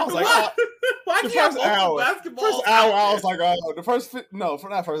 I was like, why can't hour, basketball? First hour, I was like, oh,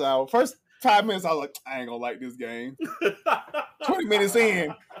 not first hour. First 5 minutes, I was like, I ain't gonna like this game. 20 minutes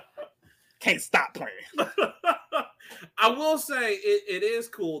in, can't stop playing. I will say it is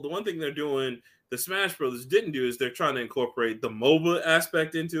cool. The one thing they're doing, the Smash Brothers didn't do, is they're trying to incorporate the MOBA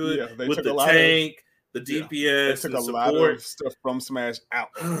aspect into it with the tank. The DPS, they took a lot of stuff from Smash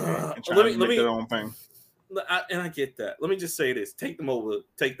out and trying to make their own thing. And I get that. Let me just say this: take the MOBA,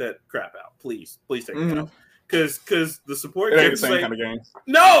 take that crap out, please take it out, because the support characters the same kind of games.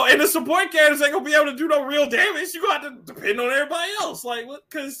 No, and the support characters ain't gonna be able to do no real damage. You got to depend on everybody else, like what?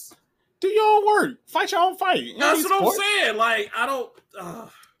 Because do your own work, fight your own fight. That's what I'm saying. Like I don't.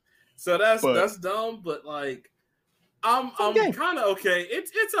 So that's dumb, but like. I'm kind of okay.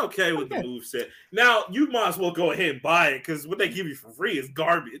 It's okay with the moveset. Now you might as well go ahead and buy it because what they give you for free is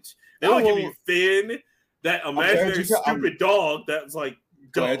garbage. They don't give you Finn, that imaginary stupid dog. That's like.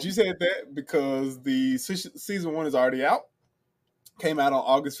 Glad you said that because the season 1 is already out. Came out on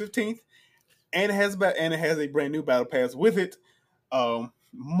August 15th, and it has a brand new battle pass with it.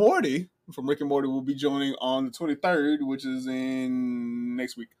 Morty from Rick and Morty will be joining on the 23rd, which is in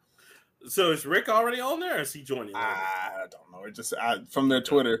next week. So is Rick already on there, or is he joining? I don't know. It just from their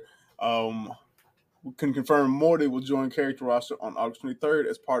Twitter, we can confirm Morty will join character roster on August 23rd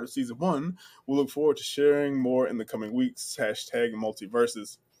as part of season 1. We'll look forward to sharing more in the coming weeks.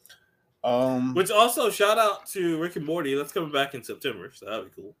 #multiverses. Which also shout out to Rick and Morty. That's coming back in September, so that'll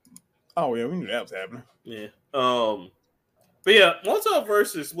be cool. Oh yeah, we knew that was happening. Yeah. But yeah,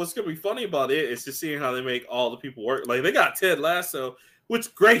 Multiverses. What's gonna be funny about it is just seeing how they make all the people work. Like they got Ted Lasso.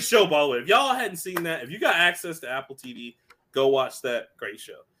 Which great show, by the way. If y'all hadn't seen that, if you got access to Apple TV, go watch that. Great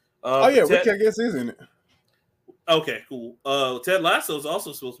show. Rick, I guess, is in it. Okay, cool. Ted Lasso is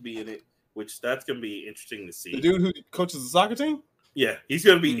also supposed to be in it, which that's going to be interesting to see. The dude who coaches the soccer team? Yeah, he's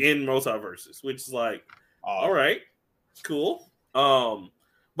going to be in Multiverses, which is like, all right, cool.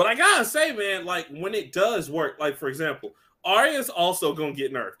 But I got to say, man, like when it does work, like for example, Arya's also going to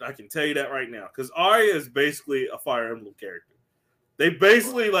get nerfed. I can tell you that right now because Arya is basically a Fire Emblem character. They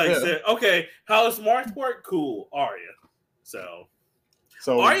basically said, okay, how does Marth work? Cool, Arya. So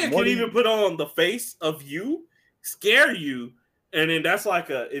Arya can even put on the face of you, scare you, and then that's like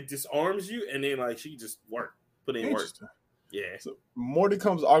it disarms you, and then like she just put in work. Yeah. So Morty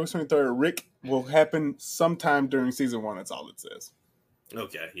comes August 23rd. Rick will happen sometime during season 1. That's all it says.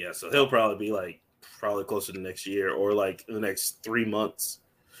 Okay, yeah. So he'll probably be probably closer to next year or like the next 3 months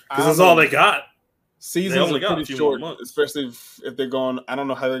because that's all they got. Seasons are pretty short, especially if they're going. I don't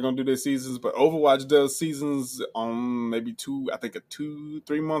know how they're going to do their seasons, but Overwatch does seasons on maybe 2-3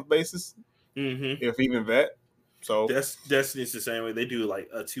 month basis. Mm-hmm. if even that. So Destiny's the same way. They do like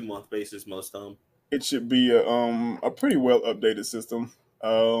a 2-month basis most of them. it should be a pretty well updated system.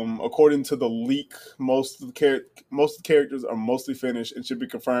 According to the leak, most of the characters are mostly finished and should be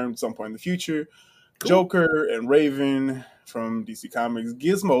confirmed at some point in the future. Cool. Joker and Raven from DC Comics,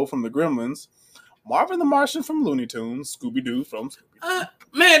 Gizmo from the Gremlins, Marvin the Martian from Looney Tunes, Scooby Doo from Scooby Doo.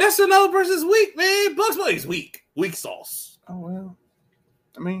 Man, that's another person's weak, man. Bugs Bunny's weak. Weak sauce. Oh well,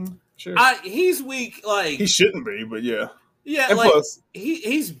 I mean, sure. He's weak. Like he shouldn't be, but yeah. Yeah, and like plus,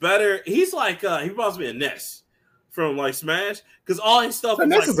 he's better. He's like he reminds me of Ness from like Smash because all his stuff.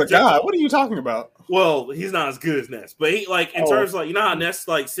 Ness is a god. What are you talking about? Well, he's not as good as Ness, but he like in terms of like how Ness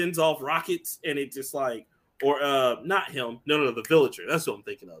like sends off rockets and it just like or not him. No, the villager. That's what I'm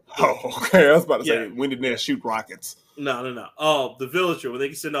thinking of. Oh, okay. I was about to say when did Ness shoot rockets? No. Oh, the villager when they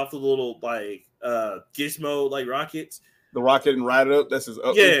can send off the little like gizmo like rockets. The rocket and ride it up. That's his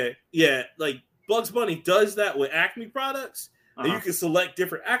up. Yeah. Like Bugs Bunny does that with Acme products, and you can select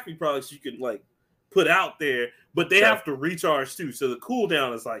different Acme products you can like put out there, but they have to recharge too. So the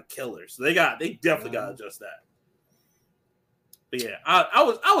cooldown is like killer. So they definitely got to adjust that. But yeah, I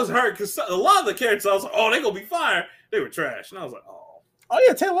was hurt because a lot of the characters I was like, oh, they gonna be fire. They were trash, and I was like, oh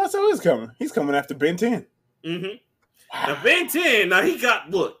yeah, Ted Lasso is coming. He's coming after Ben 10. Mm-hmm. Now Ben 10, now he got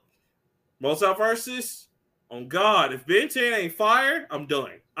multiverses. On God, if Ben 10 ain't fired, I'm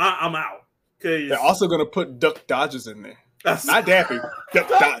done. I'm out. They're also gonna put Duck Dodgers in there. Not Daffy. Duck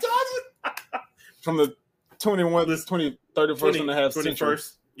Dodgers. From the 31st and a half century.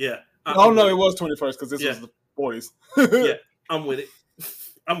 Yeah. No, it was 21st because this was the 40s. Yeah, I'm with it.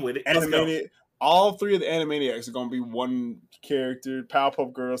 Animated. All three of the Animaniacs are going to be one character.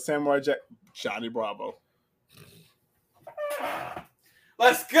 Powerpuff Girls, Samurai Jack, Johnny Bravo.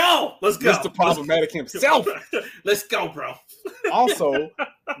 Let's go. Mr. Problematic himself. Let's go, bro. Also,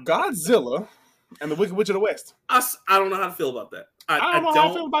 Godzilla and the Wicked Witch of the West. I don't know how to feel about that. I don't know how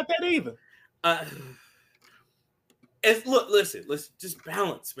I feel about that either. Listen, let's just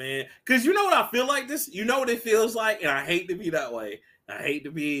balance, man. Because you know what I feel like this? You know what it feels like? And I hate to be that way. I hate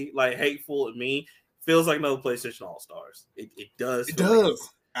to be like hateful and mean. Feels like another PlayStation All-Stars. It does. It does.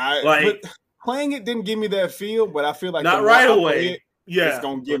 Like playing it didn't give me that feel, but I feel like not right away. It's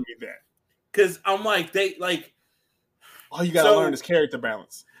gonna give me that. Because I'm like all you gotta learn is character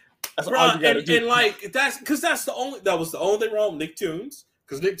balance. That's all you gotta do. And like that's the only thing wrong with Nicktoons.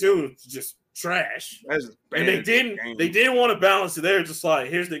 Because Nicktoons just trash. And they didn't want to balance it. They were just like,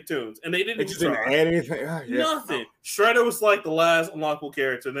 here's Nicktoons. And they didn't add anything. Nothing. Shredder was like the last unlockable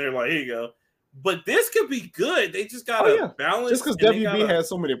character, and they're like, here you go. But this could be good. They just gotta balance. Just because WB has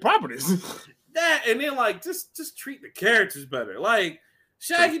so many properties. That and then like just treat the characters better. Like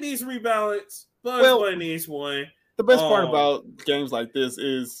Shaggy needs rebalance, Bugs Bunny needs one. The best part about games like this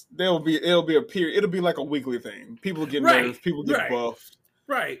is it'll be a period. It'll be like a weekly thing. People get nerfed, people get buffed.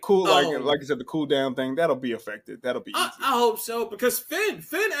 Right. Cool, like you said, the cooldown thing, that'll be affected. That'll be easy. I hope so, because Finn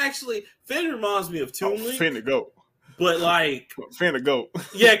reminds me of Toon Link. Finn to go. But like Finn to go.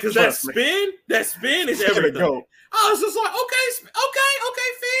 Yeah, because that spin is everything. Go. I was just like, okay,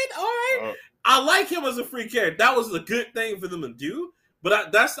 Finn, all right. I like him as a free character. That was a good thing for them to do.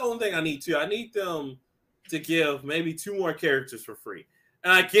 But that's the only thing I need too. I need them to give maybe 2 more characters for free.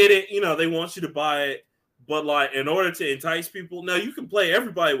 And I get it, they want you to buy it. But like, in order to entice people, now you can play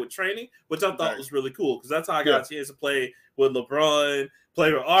everybody with training, which I thought was really cool because that's how I got a chance to play with LeBron,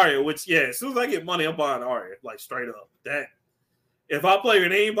 play with Arya. Which as soon as I get money, I'm buying Arya, like straight up. That if I play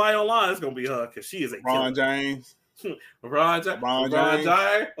with anybody online, it's gonna be her because she is a LeBron James. LeBron James.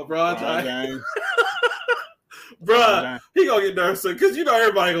 Bruh, he gonna get nerfed so because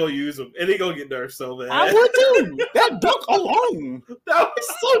everybody gonna use him and he gonna get nerfed so bad. I would too. That dunk alone. That was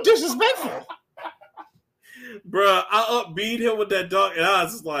so disrespectful. Bruh, I upbeat him with that dunk, and I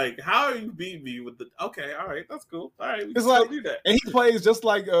was just like, "How are you beating me with the?" Okay, all right, that's cool. All right, it's like do that. And he plays just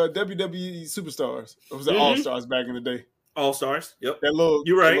like WWE Superstars. It was the All Stars back in the day. All Stars, yep. That little,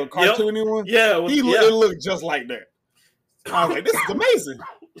 you're right. Little cartoony one. Yeah, it looked just like that. I was like, "This is amazing."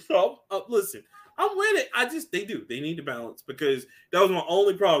 So listen, I'm with it. They need to balance because that was my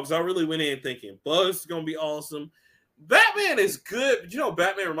only problem. Because I really went in thinking Bugs is gonna be awesome. Batman is good, but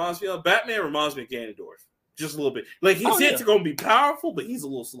Batman reminds me of Ganondorf. Just a little bit. Like his hits are gonna be powerful, but he's a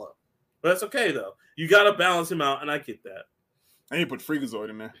little slow. But that's okay though. You gotta balance him out, and I get that. And you put Freakazoid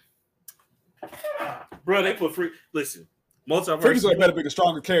in there. Bro, they put listen, Freakazoid better be the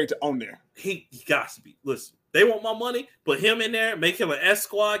stronger character on there. He got to be. Listen, they want my money, put him in there, make him an S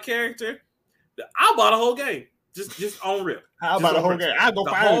Squad character. I'll buy the whole game. Just on rip. How about the whole game? I'll go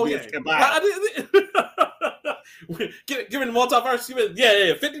find it and buy it. give me the multiverse.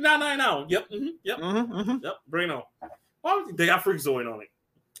 Yeah, $59.99. Yep, yep, yep. Bring it on. Well, they got Freakazoid on it.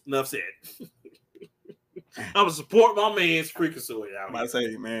 Enough said. I'm gonna support my man's Freakazoid out here. I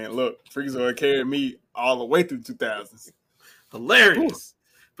say, man, look, Freakazoid carried me all the way through 2000s. Hilarious.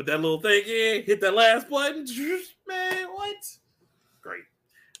 Put that little thing in, hit that last button. Man, what? Great.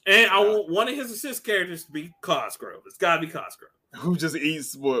 And I want one of his assist characters to be Cosgrove. It's gotta be Cosgrove. Who just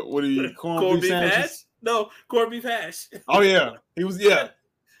eats what do you corned beef hash? No, corned beef hash. Oh yeah. He was Yes.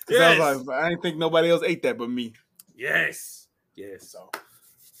 I didn't think nobody else ate that but me. Yes. So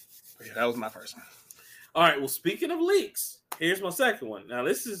yeah, that was my first one. All right. Well, speaking of leaks, here's my second one. Now,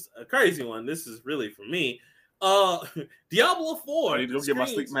 this is a crazy one. This is really for me. Diablo 4. I need to go get my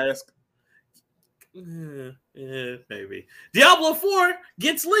sleep mask. Maybe. Diablo 4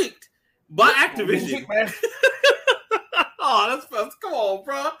 gets leaked by Activision. Oh, that's come on,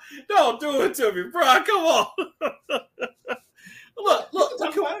 bro. Don't do it to me, bro. Come on. look,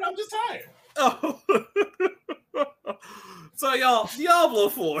 come on. I'm just tired. Oh. So, y'all, Diablo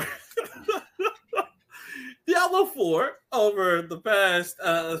 4. Diablo 4, over the past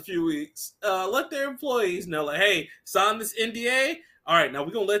few weeks, let their employees know, like, hey, sign this NDA. All right, now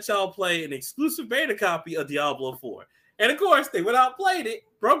we're going to let y'all play an exclusive beta copy of Diablo 4. And, of course, they went out and played it,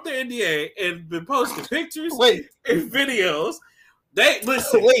 broke their NDA, and been posting pictures and videos. They,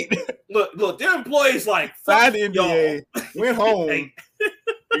 listen, look, their employees, like, signed the NDA, went home,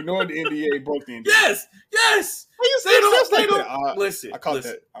 ignored the NDA, broke the NDA. Yes. They don't listen. I caught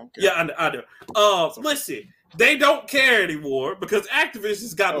listen. that. Yeah, I do. Listen, they don't care anymore because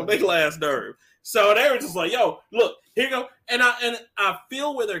Activision's got on their last nerve. So they were just like, "Yo, look, here you go." And I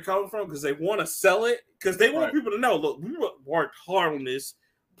feel where they're coming from because they want to sell it because they want people to know, look, we worked hard on this.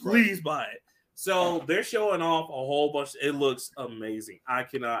 Please buy it. So they're showing off a whole bunch. It looks amazing. I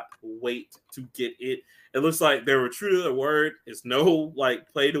cannot wait to get it. It looks like they were true to their word. It's no like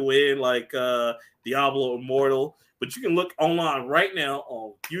play to win like Diablo Immortal, but you can look online right now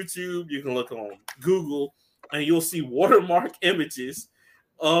on YouTube. You can look on Google, and you'll see watermark images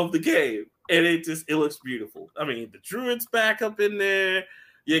of the game, and it looks beautiful. I mean, the druid's back up in there.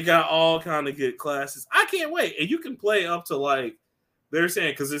 You got all kind of good classes. I can't wait, and you can play up to like they're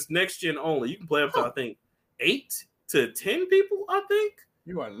saying because it's next gen only. You can play up to I think 8 to 10 people. I think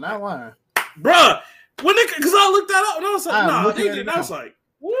you are not lying, bruh. Because I looked that up and I was like, nah, they did. I was like,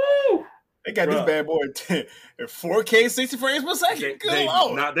 woo. They got this bad boy at 4K 60 frames per second.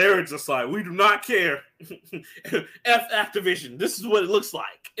 They were just like, we do not care. F Activision. This is what it looks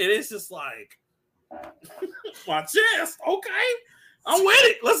like. And it's just like, my chest. Okay. I'm with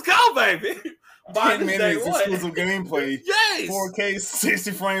it. Let's go, baby. 10 minutes exclusive gameplay. Yes. 4K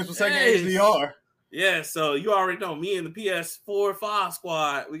 60 frames per second HDR. Yeah, so you already know me and the PS4 5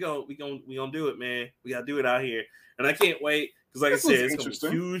 squad. We gonna do it, man. We gotta do it out here, and I can't wait because, like I said, it's gonna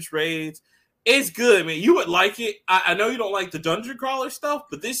be huge raids. It's good, man. You would like it. I know you don't like the dungeon crawler stuff,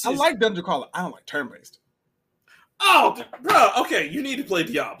 but I like dungeon crawler. I don't like turn based. Oh, bro. Okay, you need to play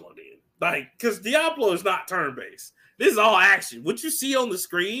Diablo then, like because Diablo is not turn based. This is all action. What you see on the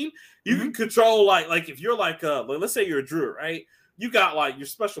screen, you can control like if you're like let's say you're a druid, right? You got like your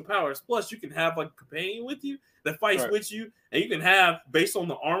special powers. Plus, you can have like a companion with you that fights with you, and you can have based on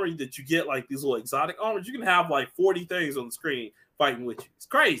the armor that you get, like these little exotic armors. You can have like 40 things on the screen fighting with you. It's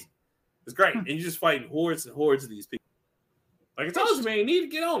crazy. It's great, and you're just fighting hordes and hordes of these people. Like I told you, man, you need to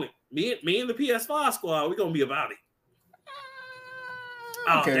get on it. Me and the PS5 squad, we're gonna be about it.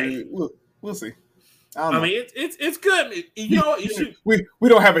 Okay, we'll see. I mean, it's good. You know, you should. We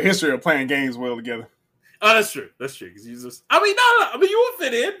don't have a history of playing games well together. Oh, that's true. That's true. Because you just, I mean, no. I mean, you would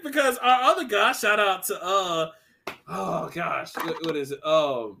fit in because our other guy. Shout out to oh gosh, what is it?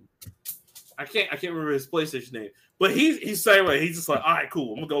 I can't remember his PlayStation name, but he's same way. He's just like, all right,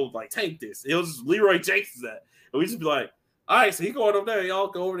 cool. I'm gonna go like tank this. He'll just Leroy Jenkins that, and we just be like, all right, so he going over there. Y'all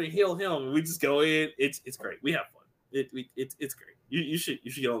go over there and heal him, and we just go in. It's great. We have fun. It's great. You should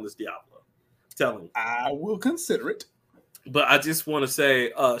get on this Diablo. Tell him. I will consider it. But I just want to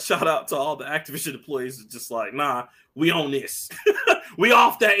say, shout out to all the Activision employees. It's just like, nah, we own this. We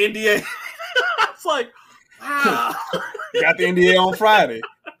off that NDA. It's like, got the NDA on Friday.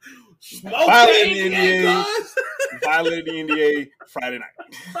 Violated the NDA Friday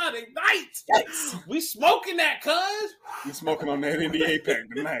night. Friday night. Yikes. We smoking that, cuz. We smoking on that NDA pack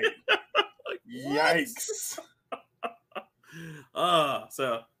tonight. Like, yikes.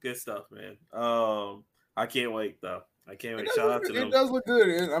 So good stuff, man. I can't wait though. I can't wait. Shout out to them. It does look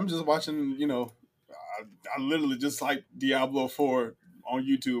good. I'm just watching, I literally just like Diablo 4 on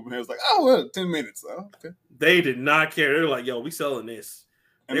YouTube, and it was like, oh, well, 10 minutes. Oh, okay. They did not care. They're like, yo, we selling this.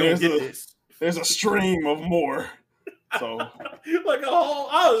 They don't get this. There's a stream of more So like a whole,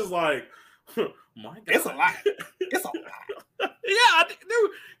 I was like, my God. It's a lot. It's a lot. Yeah,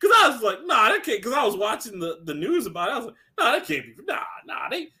 dude. Because I was like, nah, that can't. Because I was watching the news about it. I was like, nah, that can't be. Nah.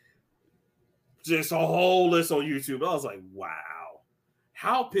 They just a whole list on YouTube. I was like, wow,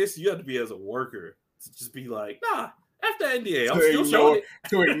 how pissed you have to be as a worker to just be like, nah, after NDA, I'm still showing it.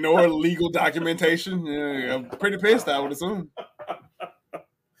 To ignore legal documentation. Yeah, I'm pretty pissed, I would assume.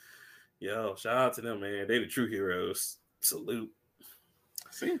 Yo, shout out to them, man. They the true heroes. Salute.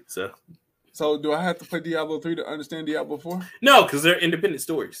 See? So do I have to play Diablo 3 to understand Diablo 4? No, because they're independent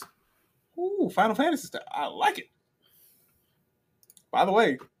stories. Ooh, Final Fantasy style. I like it. By the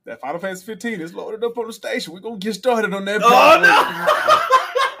way, that Final Fantasy 15 is loaded up on the station. We're going to get started on that. Oh,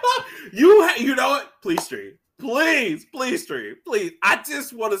 no! You know what? Please stream. Please stream. Please. I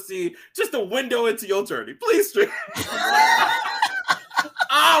just want to see just a window into your journey. Please stream.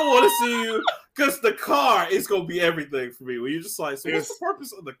 I want to see you, because the car is going to be everything for me. When you're just like, so what's the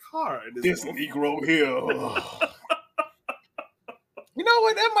purpose of the car? This Negro here. You know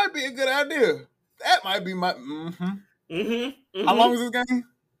what? That might be a good idea. That might be my... How long is this game?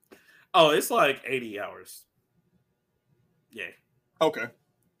 Oh, it's like 80 hours. Yeah. Okay.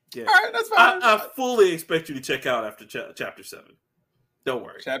 Yeah. All right, that's fine. I fully expect you to check out after chapter 7. Don't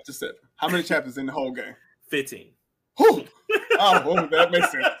worry. Chapter 7. How many chapters in the whole game? 15. Oh, that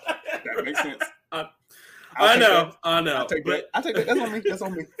makes sense. That makes sense. I know. I take that. That's on me. That's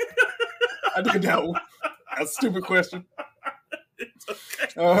on me. I did that one. That's a stupid question. It's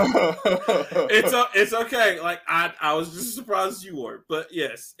okay. It's okay. Like I was just as surprised as you were, but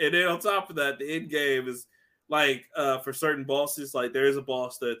yes. And then on top of that, the end game is like for certain bosses, like there is a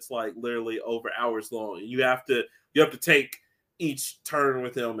boss that's like literally over hours long. You have to take each turn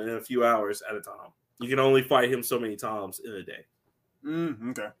with him in a few hours at a time. You can only fight him so many times in a day.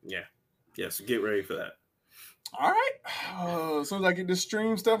 Okay. Yeah. So get ready for that. All right. As soon as I get this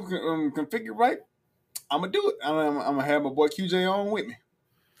stream stuff configured right, I'm gonna do it. I'm gonna have my boy QJ on with me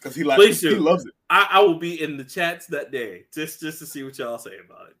because he loves it. I will be in the chats that day just to see what y'all say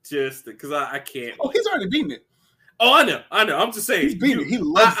about it. Just because I can't. Oh, he's already beaten it. Oh, I know. I'm just saying. He's beaten it. He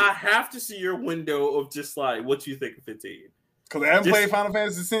loves it. I have to see your window of just like what you think of 15. Because I haven't played Final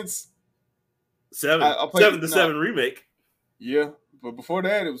Fantasy since 7. 7 remake. Yeah, but before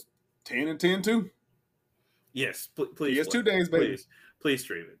that it was 10 and 10 too. Yes, please. It's 2 days, baby. Please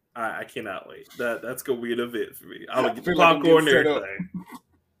stream it. I cannot wait. That's gonna be an event for me. I would get popcorn and everything.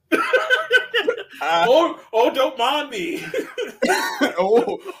 Don't mind me.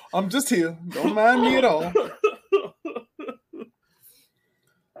 I'm just here. Don't mind me at all.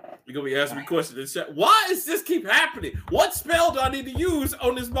 You're gonna be asking me questions in chat. Why does this keep happening? What spell do I need to use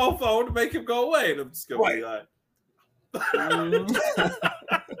on this mofo to make him go away? And I'm just gonna be like,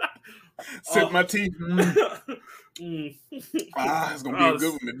 sip my tea. It's gonna be a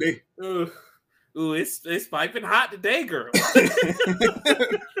good one today. Ooh, it's piping hot today, girl.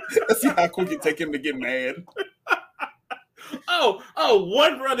 Let's see how quick it take him to get mad.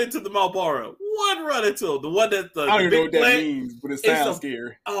 One run into the Malboro. One run into him. The one that I don't even know what that means, but it sounds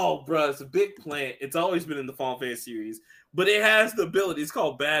scary. Oh, bro, it's a big plant. It's always been in the Final Fantasy series, but it has the ability. It's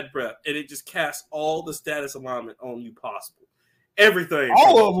called Bad Breath, and it just casts all the status alignment on you possible. Everything.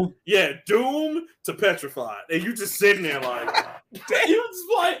 All of them. Yeah, Doom to Petrified. And you just sitting there like, damn, you just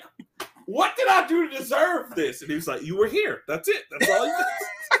like, what did I do to deserve this? And he was like, you were here. That's it. That's all you did.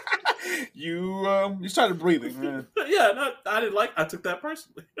 You started breathing. Man. Yeah, no, I took that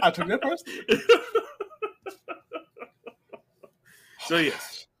personally. So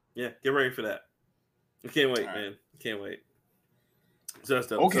yes. Yeah, get ready for that. I can't wait, man. Can't wait. So that's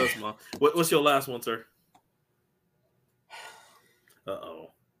dope. Okay. So what's your last one, sir?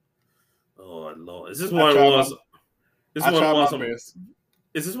 Uh-oh. Oh, Lord. Is this one of the ones? Is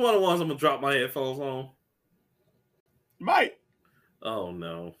this one of the ones I'm going to drop my headphones on? You might. Oh,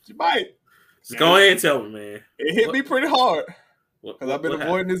 no. You might. Just go ahead and tell me, man. It hit me pretty hard. Because I've been avoiding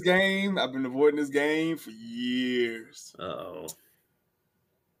happened? this game. I've been avoiding this game for years. Uh-oh.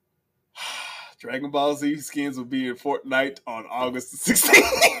 Dragon Ball Z skins will be in Fortnite on August the 16th.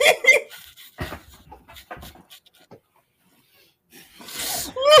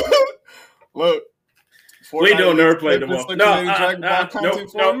 Look. We doing nerd play tomorrow. Dragon Ball content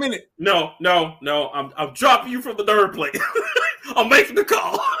for a minute. No. I'm dropping you from the nerd play. I'm making the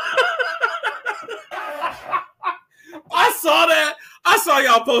call. I saw that. I saw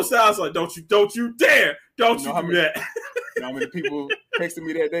y'all post that. I was like, don't you dare. Don't you do that. You know how many people texted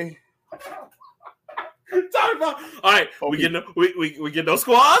me that day? Talking about, all right, we get those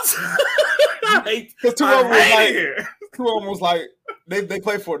squads. Because two of them was like they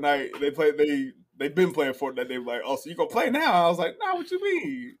play Fortnite. They they've been playing Fortnite. They were like, "Oh, so you gonna play now?" I was like, "Nah, what you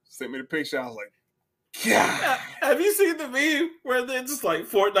mean?" Sent me the picture. I was like, "Yeah." Have you seen the meme where they're just like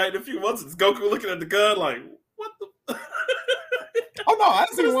Fortnite in a few months? It's Goku looking at the gun like, what the? Oh no, I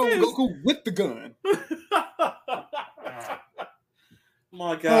seen one with Goku with the gun.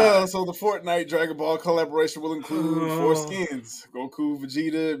 My God. So the Fortnite Dragon Ball collaboration will include 4 skins: Goku,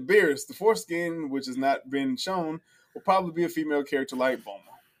 Vegeta, and Beerus. The 4th skin, which has not been shown, will probably be a female character like Bulma.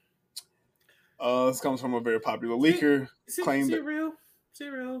 This comes from a very popular leaker. Real.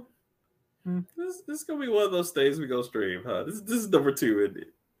 This is gonna be one of those days we go stream, huh? This is number 2, isn't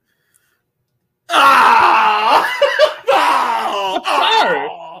it? I'm sorry.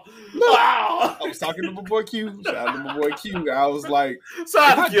 Look, I was talking to my boy Q. Shout out to my boy Q. I was like,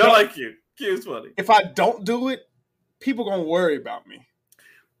 sorry, Q. I like Q. Q's funny. If I don't do it, people gonna worry about me.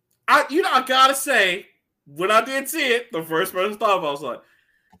 I gotta say, when I did see it, the first person thought of, I was like,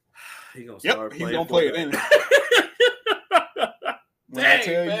 he gonna start playing. He's gonna play it in.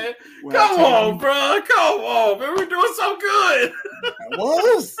 Dang, man. Come on, bro. Come on, man. We're doing so good. I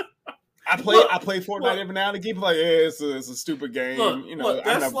was. I play Fortnite every now and again. Like, yeah, it's a stupid game. I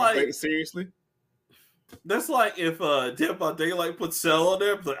never play it seriously. That's like if Dead by Daylight put Cell on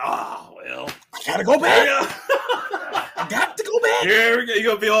there, like, well, I gotta go back. I got to go back. Here we go.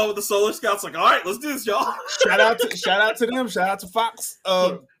 You're gonna be all with the Solar Scouts, like, all right, let's do this, y'all. Shout out to them. Shout out to Fox.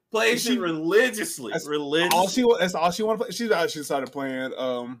 Plays it religiously. That's all she want to play. She actually started playing.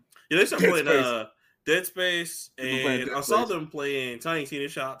 They started playing Dead Space, and I saw them playing Tiny Tina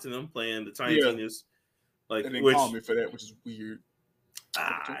Shots, and them playing the Tiny Tinas. Like, they didn't call me for that, which is weird.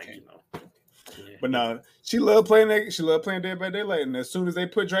 Okay. Yeah. But no, she loved playing that. She loved playing Dead by Daylight, and as soon as they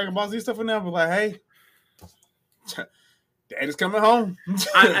put Dragon Ball Z stuff in there, I'm like, hey, Dad is coming home.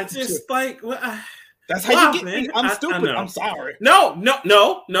 I just like. That's how you get me. I'm stupid. I'm sorry. No.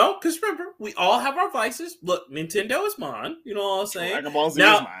 Because remember, we all have our vices. Look, Nintendo is mine. You know what I'm saying? Dragon Ball Z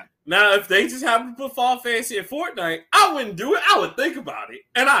is mine. Now, if they just happen to put Fall Fantasy and Fortnite, I wouldn't do it. I would think about it,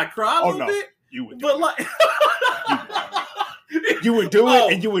 and I'd cry a little bit. You would, you would do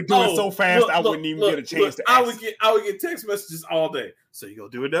it, and you would do it so fast I wouldn't even get a chance to ask. I would get text messages all day. So you gonna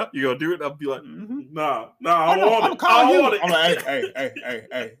do it now? You gonna do it? I'll be like, nah, I don't want it. I don't want it. I'm like,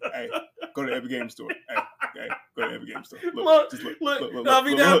 hey, go to the Epic Game Store. Hey, go to the Epic Game Store. Look. I'll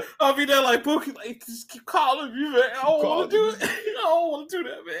be there like Pookie, like, just keep calling me, man. I don't want to do it. I don't want to do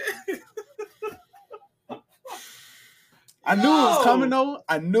that, man. I knew it was coming, though.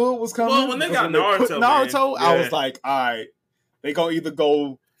 I knew it was coming. Well, when they got Naruto, I was like, all right, they gonna either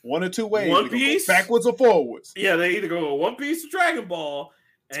go one or two ways. One Piece, backwards or forwards. Yeah, they either go One Piece or Dragon Ball.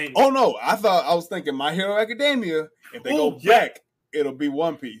 And oh no, I was thinking My Hero Academia. If they go back, it'll be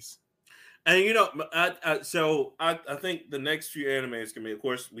One Piece. And I think the next few animes can be, of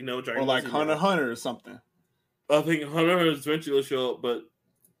course, we know Dragon Ball. Or like Hunter x Hunter or something. I think Hunter x Hunter eventually will show up, but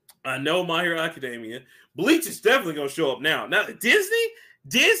I know My Hero Academia. Bleach is definitely gonna show up now. Now Disney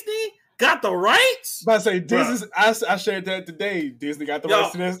got the rights. But I say Disney. I shared that today. Disney got the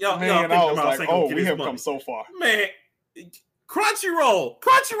rights to this. And I was like, we have come so far. Man,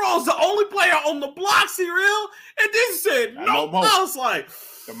 Crunchyroll's the only player on the block, Cyril. And Disney said no. I was like,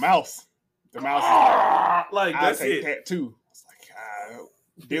 the mouse. Like I take that too. It's like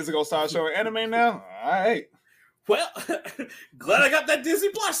Disney gonna start showing anime now. All right. Well, glad I got that Disney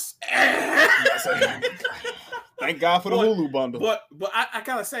Plus. Thank God for the Hulu bundle. But I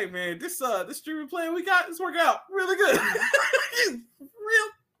gotta say, man, this streaming plan we got is working out really good.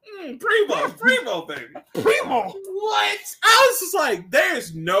 Real primo, baby. Primo. What? I was just like,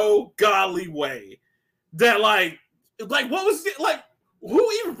 there's no godly way that like what was it like?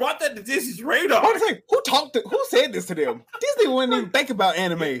 Who even brought that to Disney's radar? I was like, who said this to them? Disney wouldn't even think about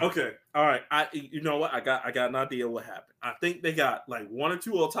anime. Okay, all right. You know what? I got an idea what happened. I think they got like one or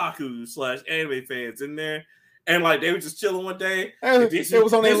two otaku/anime fans in there, and like they were just chilling one day. It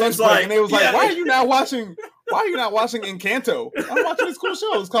was on their lunch break, and they was like, "Why are you not watching? Why are you not watching Encanto? I'm watching this cool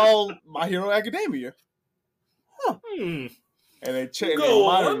show. It's called My Hero Academia." Huh. And they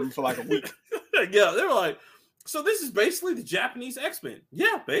monitored them for like a week. Yeah, they were like, so this is basically the Japanese X-Men.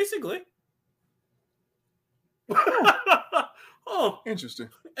 Yeah, basically. Oh, interesting.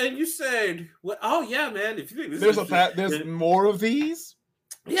 And you said, "Well, oh yeah, man. If you think this there's more of these."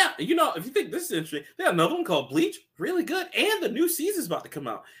 Yeah, if you think this is interesting, they got another one called Bleach, really good, and the new season's about to come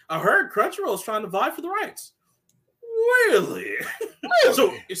out. I heard Crunchyroll is trying to vie for the rights. Really?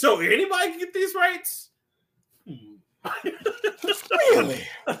 So anybody can get these rights? Really?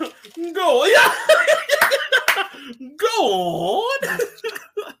 Go on.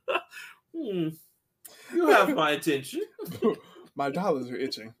 You have my attention. My dollars are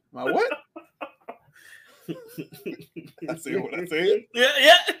itching. My what? I see what I said.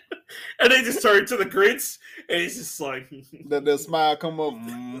 Yeah. And they just turn to the grits, and it's just like the smile come up.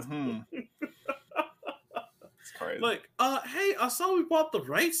 Mm-hmm. It's crazy. Like, hey, I saw we bought the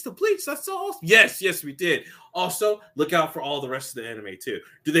rights to Bleach. That's so awesome. Yes, we did. Also, look out for all the rest of the anime too.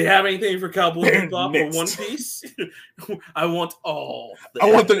 Do they have anything for Cowboy Bebop or One Piece? I want all.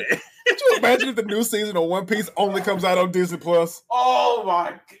 Could you imagine if the new season of One Piece only comes out on Disney Plus? Oh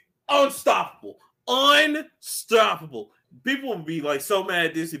my! Unstoppable. People will be like so mad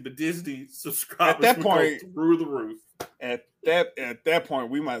at Disney, but Disney subscribers at that point go through the roof. At that point,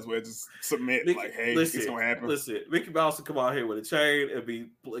 we might as well just submit. Hey, it's gonna happen. Listen, Mickey Mouse will come out here with a chain and be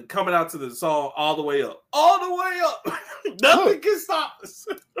coming out to the song all the way up. Nothing can stop us.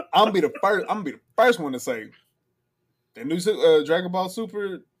 I'm gonna be the first one to say the new Dragon Ball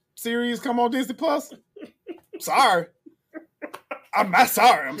Super series come on Disney Plus. Sorry, I'm not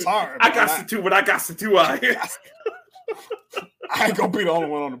sorry. I'm sorry. I got to do what I got to do out here. I ain't gonna be the only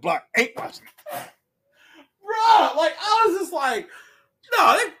one on the block. Ain't watching it. Bro, like I was just like,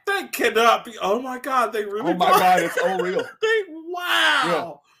 no, they cannot be. Oh my god, they really. Oh my god, it's so real. Wow.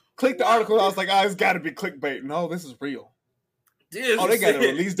 Yeah. Click the article. I was like, it's got to be clickbait. No, this is real. They got a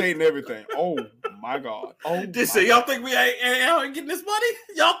release date and everything. Oh my god. Oh, y'all think we ain't getting this money?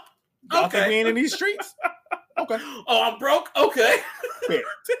 Y'all think we ain't in these streets? Okay. Oh, I'm broke. Okay.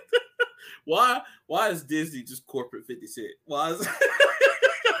 Why is Disney just corporate 50 Cent? Why is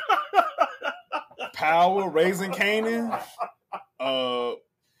Power, Raising Kanan,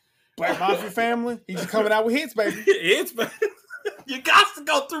 Black Mafia Family? He's just coming out with hits, baby. Hits, baby. You got to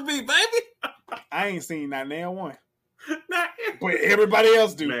go through me, baby. I ain't seen not nail one. But everybody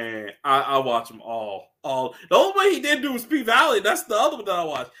else do. Man, I watch them all. The only way he did do was P Valley. That's the other one that I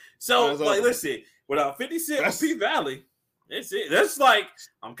watched. So, listen, without 50 Cent or P Valley, that's it. That's like,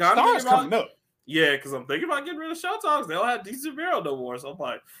 I'm kind of thinking about coming up. Yeah, because I'm thinking about getting rid of Show Talks. They don't have DC Zero no more. So I'm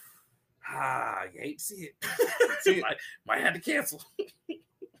like, you hate to see it. might have to cancel.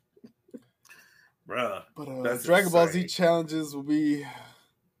 Bruh. But Dragon Ball Z challenges will be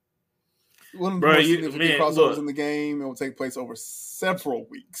one of the most significant crossovers in the game. It will take place over several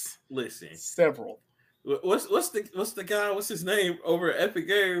weeks. Listen. Several. What's the guy? What's his name over at Epic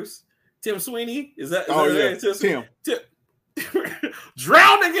Games? Tim Sweeney? Is that Tim.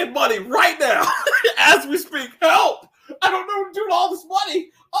 Drowning in money right now as we speak. Help! I don't know what to do with all this money.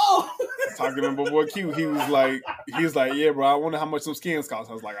 Oh, talking to my boy Q, he was like, yeah, bro, I wonder how much some skins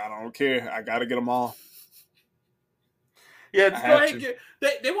cost. I was like, I don't care. I gotta get them all. Yeah, just go ahead and get.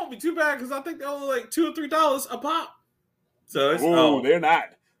 They won't be too bad because I think they're only like $2 or $3 a pop. So it's they're not.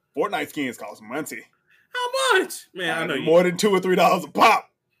 Fortnite skins cost money. How much? Man, I know more than $2 or $3 a pop.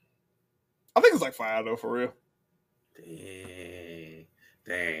 I think it's like $5 though, for real.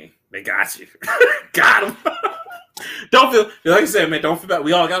 Dang, they got you. Got him. Don't feel like you said, man. Don't feel bad.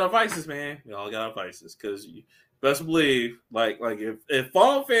 We all got our vices, man. We all got our vices because you best believe, like if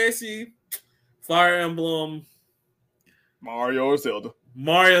Final Fantasy, Fire Emblem, Mario or Zelda,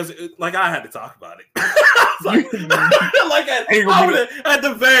 Mario's like I had to talk about it. Like at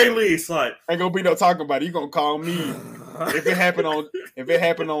the very least, like ain't gonna be no talking about it. You gonna call me if it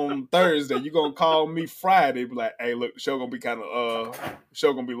happened on Thursday. You gonna call me Friday? Be like, hey, look, the show gonna be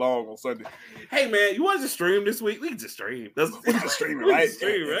show gonna be long on Sunday. Hey man, you want to stream this week? We can just stream. We can just stream it, right?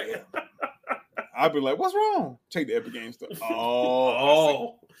 Right? I'll be like, what's wrong? Check the Epic Games stuff.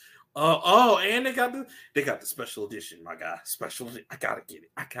 And they got the special edition, my guy. Special edition. I gotta get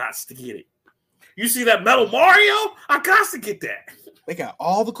it. I got to get it. You see that Metal Mario? I got to get that. They got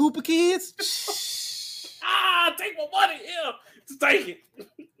all the Koopa kids. Take my money. Yeah, just take it.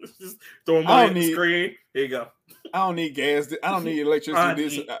 Just throw money on the screen. Here you go. I don't need gas. I don't need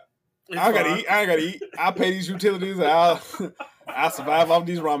electricity. I gotta eat. I gotta eat. I'll pay these utilities. I'll survive off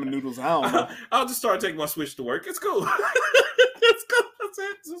these ramen noodles. I don't know. I'll just start taking my Switch to work. It's cool. It's cool. That's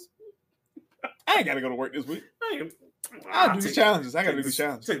it. I ain't gotta go to work this week. I'll do these challenges. I gotta do these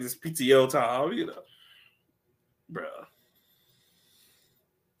challenges. Take this PTO time, bro.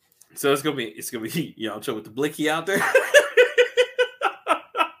 So it's gonna be chill with the blicky out there.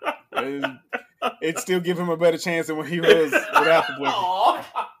 It still give him a better chance than when he was without the blicky.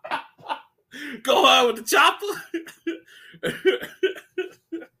 Go on with the chopper.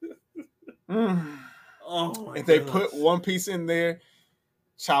 Oh, if they put One Piece in there,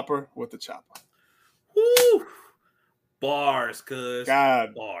 Chopper with the chopper. Woo! Bars, cuz.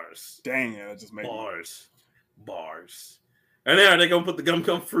 God. Bars. Dang it, I just made Bars. And then they're going to put the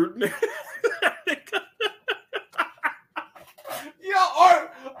gum fruit in there.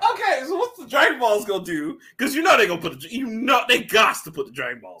 Okay, so what's the Dragon Balls going to do? Because they're going to put they got to put the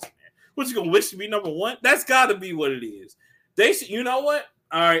Dragon Balls in there. What you gonna wish to be number one? That's got to be what it is. They should. You know what?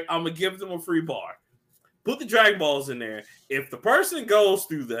 All right, I'm gonna give them a free bar. Put the Dragon Balls in there. If the person goes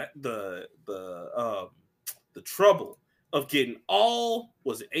through the trouble of getting all,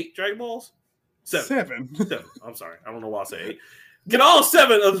 was it 8 Dragon Balls? 7. I'm sorry, I don't know why I say 8. Get all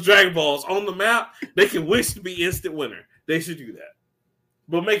 7 of the Dragon Balls on the map. They can wish to be instant winner. They should do that,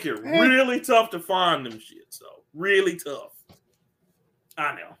 but make it really tough to find them shits. So really tough.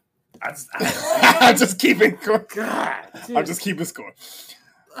 I know. I'm just keeping score. God, I'm just keeping score.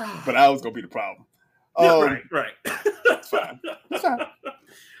 But I was gonna be the problem. Right. That's fine.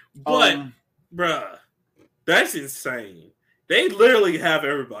 But, bruh, that's insane. They literally have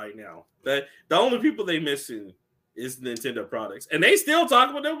everybody now. The only people they missing is Nintendo products, and they still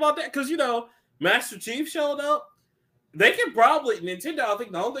talk with them about that because Master Chief showed up. They can probably Nintendo. I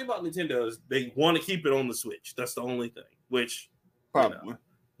think the only thing about Nintendo is they want to keep it on the Switch. That's the only thing. Which probably.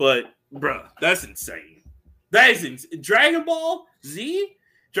 But, bruh, that's insane. That is insane. Dragon Ball Z.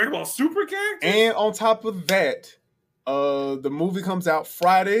 Dragon Ball Super character? And on top of that, the movie comes out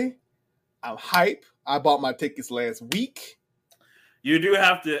Friday. I'm hype. I bought my tickets last week. You do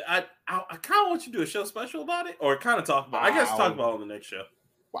have to. I kind of want you to do a show special about it, or kind of talk about it. I guess talk about it on the next show.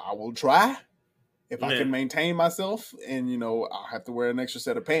 Well, I will try. If I can maintain myself, and I'll have to wear an extra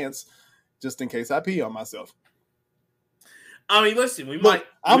set of pants just in case I pee on myself. I mean, listen, I'm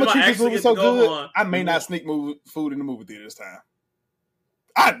gonna keep this movie so good. I may not sneak food in the movie theater this time.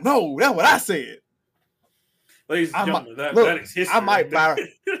 I know that's what I said. Ladies and gentlemen, that is history.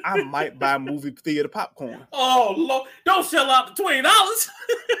 I might buy movie theater popcorn. Oh Lord! Don't shell out the $20.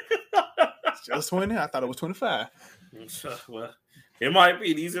 Just $20. I thought it was $25. Well, it might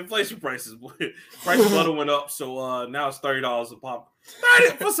be these inflation prices. Price of butter went up, so now it's $30 a pop.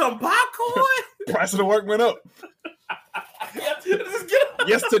 $30 for some popcorn. Price of the work went up.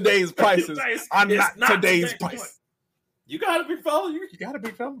 Yesterday's prices are not today's price. You gotta be fella. You gotta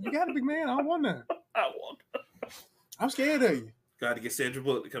be fella. You gotta be man. I don't want that. I'm scared of you. Got to get Sandra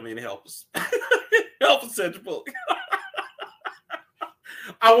Bullock to come in and help us. Help us, Sandra Bullock.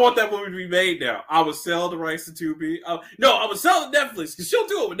 I want that movie to be made now. I would sell the rights to Tubi. No, I would sell it to Netflix because she'll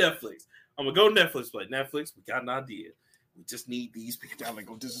do it with Netflix. I'm gonna go to Netflix, but Netflix, we got an idea. We just need these people. Y'all ain't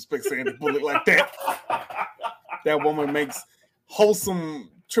gonna disrespect Sandra Bullock like that. That woman makes wholesome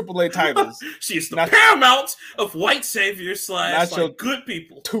AAA titles. She is the paramount of white saviors / like good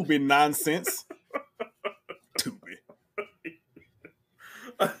people. Tubi nonsense. Tubi.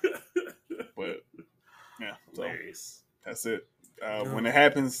 But yeah, so that's it. When it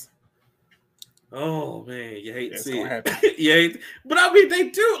happens, oh man, you hate to see it. But I mean, they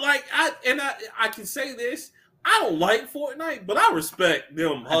do I can say this. I don't like Fortnite, but I respect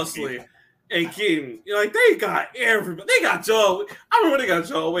them hustling and getting they got everybody. They got John. I remember they got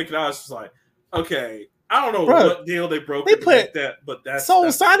John Wick, and I was just like, okay, I don't know what deal they broke. They put that, but that's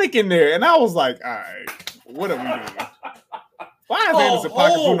Sonic in there, and I was like, all right, what are we doing? Why is Anderson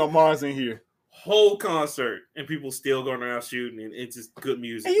Paak Bruno Mars in here? Whole concert and people still going around shooting, and it's just good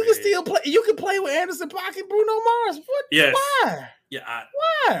music. And you can still play. You can play with Anderson Paak and Bruno Mars. What? Yes. Why? Yeah.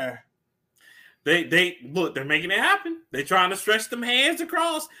 Why? They look. They're making it happen. They're trying to stretch them hands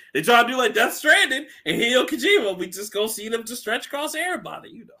across. They try to do like Death Stranding and Hideo Kojima. We just gonna see them just stretch across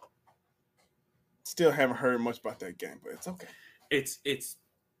everybody. Still haven't heard much about that game, but it's okay.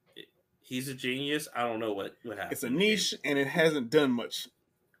 He's a genius. I don't know what happened. It's a niche, and it hasn't done much.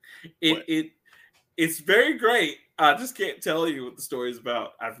 It's very great. I just can't tell you what the story is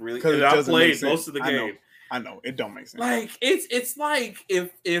about. I've played most of the game. I know it don't make sense. Like it's like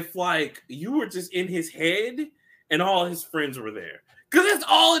if like you were just in his head and all his friends were there, because that's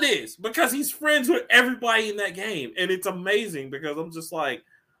all it is. Because he's friends with everybody in that game, and it's amazing. Because I'm just like,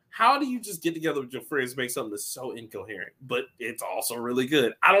 how do you just get together with your friends and make something that's so incoherent, but it's also really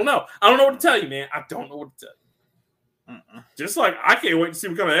good? I don't know. I don't know what to tell you, man. I don't know what to tell you. Just like I can't wait to see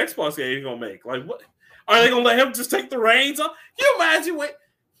what kind of Xbox game he's gonna make. Like, what are they gonna let him just take the reins off? Can you imagine what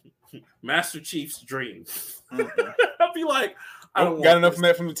Master Chief's dream? I'd be like, I don't got enough from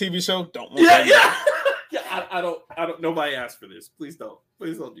that from the TV show. Don't want yeah. I don't. Nobody asked for this. Please don't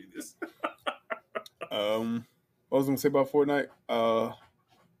do this. What was I gonna say about Fortnite?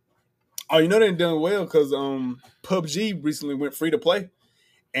 They're doing well because PUBG recently went free to play,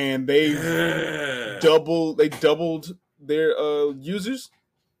 and they doubled their users.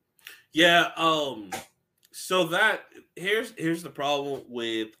 Yeah. So that here's the problem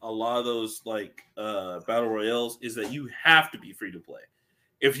with a lot of those like battle royales is that you have to be free to play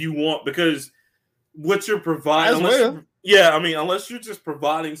if you want, because what you're providing. Unless you're just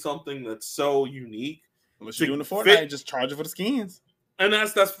providing something that's so unique. Unless you're doing the Fortnite, just charging for the skins. And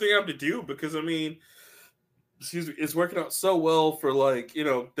that's the thing I have to do because I mean, excuse me, it's working out so well for like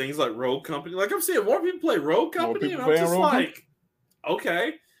things like Rogue Company. Like I'm seeing more people play Rogue More Company, people and I'm playing just Rogue Company? like,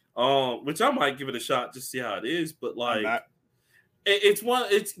 okay, which I might give it a shot just to see how it is. But I'm like, not.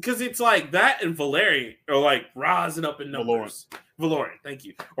 it's because it's like that and Valerian are like rising up in Valorant. numbers. Valorant, thank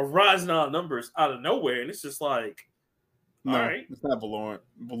you, or rising out of numbers out of nowhere, and it's just like, all No, right, it's not Valorant.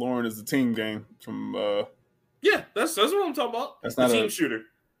 Valorant is a team game from. yeah, that's what I'm talking about. That's The not team a. shooter.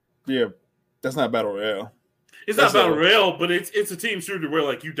 Yeah, that's not Battle Royale. It's That's not battle royale, but it's a team shooter where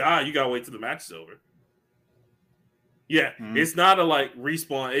like you die, you gotta wait till the match is over. Yeah, it's not a like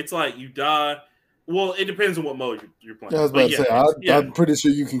respawn. It's like you die. Well, it depends on what mode you're playing. Yeah, I was But about to say, yeah, I'm pretty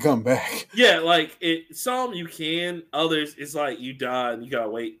sure you can come back. yeah. Like some you can, others it's like you die and you gotta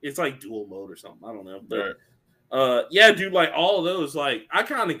wait. It's like dual mode or something. I don't know, but yeah, dude. Like all of those, like I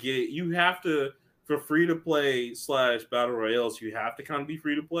kind of get it. You have to for free to play / battle royales. You have to kind of be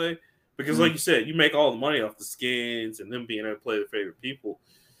free to play because, like you said, you make all the money off the skins and them being able to play their favorite people.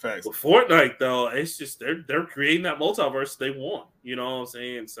 Facts. But Fortnite, though, it's just they're creating that multiverse they want. You know what I'm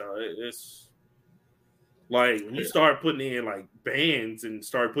saying? So it's like when you start putting in like bands and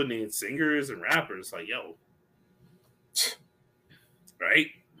start putting in singers and rappers, like yo, right?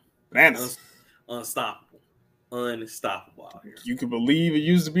 Bananas. Unstoppable out here. You can believe it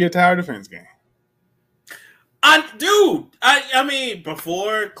used to be a tower defense game. I mean,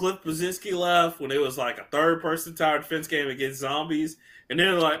 before Cliff Bleszinski left, when it was like a third-person tower defense game against zombies, and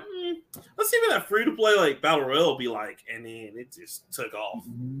then like, let's see what that free-to-play like battle royale will be like, and then it just took off.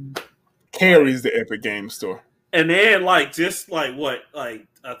 Carries the Epic Game Store. And then like just like what, like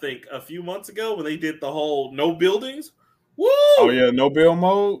I think a few months ago when they did the whole no buildings, woo! Oh yeah, no build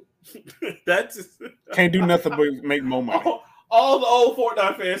mode. That just can't do nothing but make more money. All the old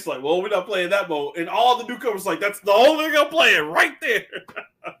Fortnite fans like, well, we're not playing that mode, and all the newcomers like, that's the only thing I'm playing right there.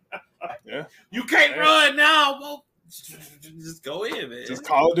 Yeah, you can't run now. Well, just go in, man. Just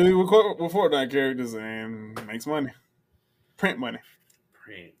Call of Duty with Fortnite characters and makes money, print money.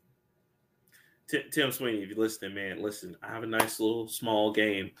 Print. Tim Sweeney, if you're listening, man, listen. I have a nice little small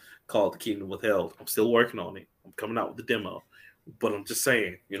game called The Kingdom Withheld. I'm still working on it. I'm coming out with the demo, but I'm just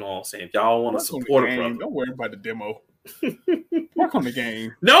saying, you know what I'm saying. If y'all want to support a brother, don't worry about the demo. Work on the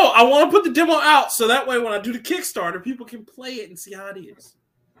game. No, I want to put the demo out so that way when I do the Kickstarter, people can play it and see how it is.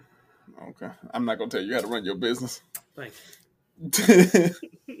 Okay. I'm not going to tell you how to run your business. Thank you.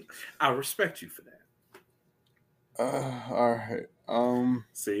 I respect you for that. All right.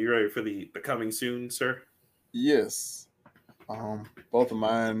 So you ready for the coming soon, sir? Yes. Both of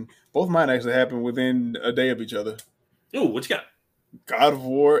mine actually happened within a day of each other. Ooh, what you got? God of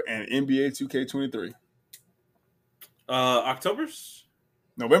War and NBA 2K23. October's?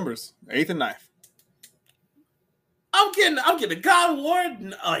 November's 8th and 9th. I'm getting a God of War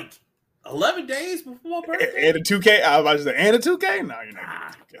like 11 days before my birthday. And a 2K? I was about to say, and a 2K? No, you're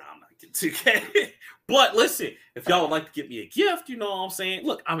not getting 2K. No, I'm not getting 2K. But listen, if y'all would like to get me a gift, you know what I'm saying?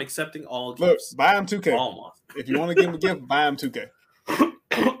 Look, I'm accepting all gifts. Look, buy him 2K. Almost. If you want to give him a gift, buy him 2K.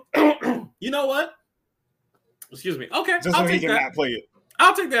 You know what? Excuse me. Okay. Just so he can not play it.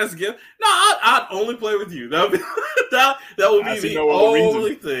 I'll take that as a gift. No, I'd only play with you. That would be, that would be the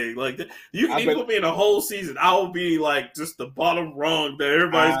only thing. Like you can put me in a whole season. I will be like just the bottom rung that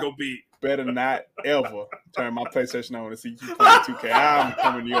everybody's gonna beat. Better not ever turn my PlayStation on and see you playing 2K. I'm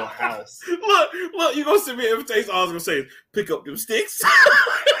coming to your house. Look, you gonna send me an invitation. All I was gonna say is pick up them sticks.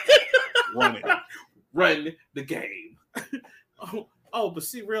 Run it. Run the game. But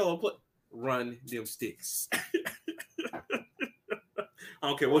see, real, I'll put run them sticks. I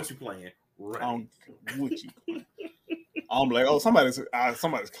don't care what you playing. Right. I don't care what you playing. I'm like,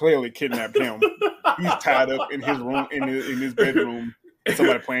 somebody's clearly kidnapped him. He's tied up in his room, in his bedroom.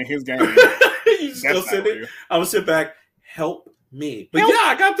 Somebody playing his game. You still sitting? I would sit back. Help me, but yeah,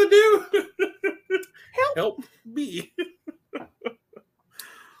 I got to do. Help me.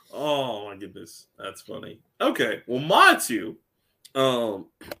 Oh my goodness, that's funny. Okay, well, my two are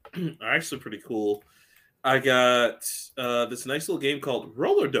actually pretty cool. I got this nice little game called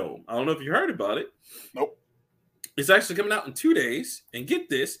Roller Dome. I don't know if you heard about it. Nope. It's actually coming out in 2 days. And get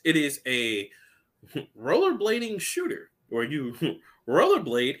this, it is a rollerblading shooter where you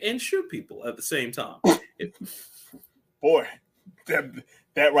rollerblade and shoot people at the same time. Boy,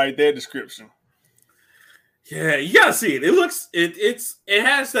 that right there description. Yeah, you gotta see it. It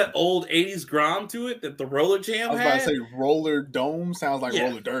has that old 80s grime to it that the Roller Jam had. I was about to say Roller Dome sounds like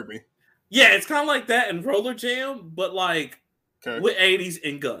Roller Derby. Yeah, it's kind of like that in Roller Jam, but like with 80s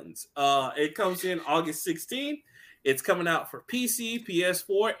and guns. It comes in August 16th. It's coming out for PC,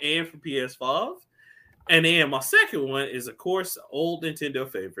 PS4, and for PS5. And then my second one is, of course, an old Nintendo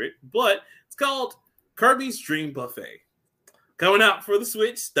favorite, but it's called Kirby's Dream Buffet. Coming out for the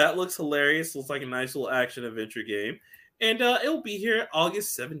Switch. That looks hilarious. Looks like a nice little action adventure game. And it will be here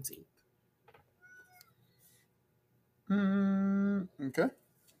August 17th. Okay.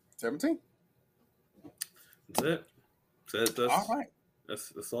 17. That's it. That's all right.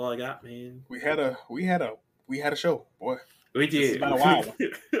 That's all I got, man. We had a show, boy. We did. It's been a while.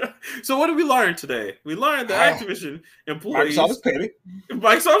 So what did we learn today? We learned that Activision employees,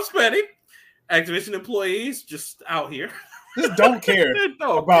 Microsoft's petty. Activision employees just out here. Just don't care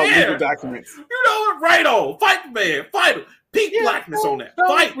about legal documents. You know what? Right on. Fight the man. Fight him. Peak blackness on that.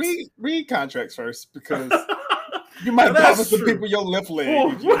 Fight. Read contracts first, because you might bother some people your left leg.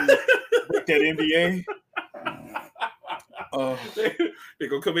 If you break that NDA. They're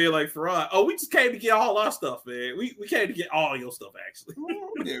gonna come in like fraud. Oh, we just came to get all our stuff, man. We came to get all your stuff, actually.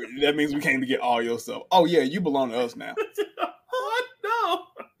 Yeah, that means we came to get all your stuff. Oh yeah, you belong to us now. What? No.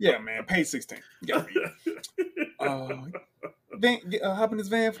 Yeah, man. Pay 16. You gotta be. Hop in this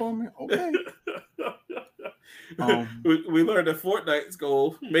van for me. Okay. We learned that Fortnite's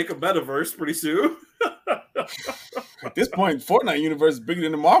gonna make a metaverse pretty soon. At this point, Fortnite universe is bigger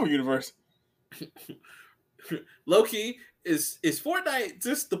than the Marvel universe. Low-key, is Fortnite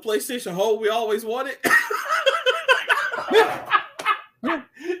just the PlayStation hole we always wanted?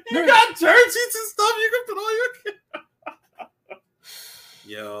 You got jerseys and stuff you can put on your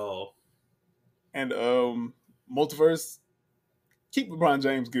Yo. And multiverse, keep LeBron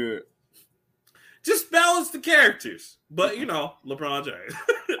James good. Just balance the characters. But, you know, LeBron James.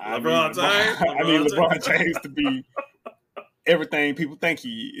 I need LeBron James to be everything people think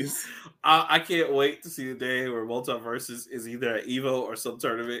he is. I can't wait to see the day where Multiverses is either at EVO or some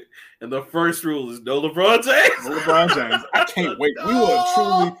tournament, and the first rule is no LeBron James. No LeBron James. I can't wait. We will have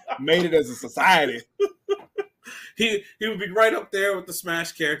truly made it as a society. He would be right up there with the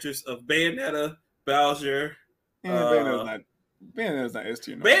Smash characters of Bayonetta, Bowser. Bayonetta's not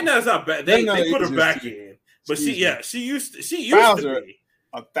S2. No. Bayonetta's not bad. They put her back in, but she used Bowser, to be.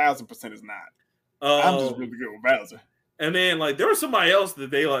 1,000% is not. I'm just really good with Bowser. And then, like, there was somebody else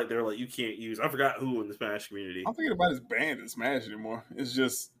that they're like, you can't use. I forgot who in the Smash community. I don't think anybody's banned in Smash anymore. It's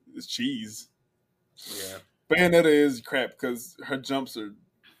cheese. Yeah. Bayonetta is crap because her jumps and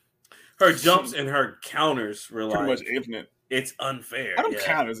her counters were pretty much infinite. It's unfair. I don't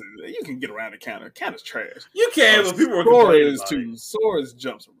counters. You can get around the counter. Counter's trash. You can, but people are complaining about it. Sora's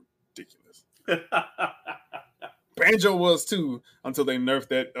jumps are ridiculous. Banjo was too, until they nerfed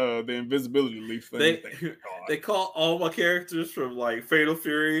that the invisibility leaf thing. They call all my characters from like Fatal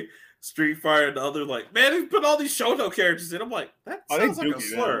Fury, Street Fighter, and the other like, man, they put all these Shoto characters in. I'm like, that sounds like a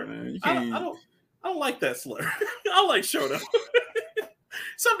slur. I don't like that slur. I like Shoto.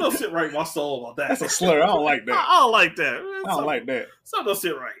 Something don't sit right in my soul about that. That's a slur. I don't like that. I don't like that. I don't like that. Something don't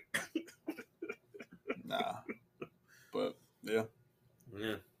sit right. Nah. But yeah.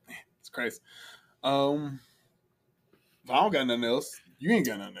 Yeah. It's crazy. If I don't got nothing else, you ain't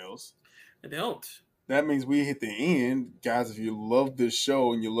got nothing else. I don't. That means we hit the end. Guys, if you love this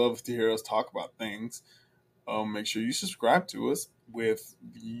show and you love to hear us talk about things, make sure you subscribe to us with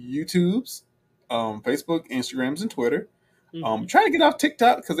YouTube's, Facebook, Instagrams, and Twitter. Try to get off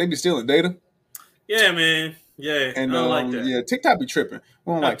TikTok because they be stealing data. Yeah, man. Yeah, and, I don't like that. Yeah, TikTok be tripping.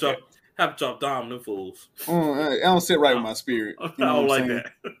 We don't like that. Have to drop Dom, them fools. I don't sit right with my spirit. I don't like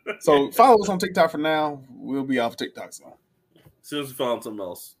that. So follow us on TikTok for now. We'll be off TikTok soon. As soon as we find something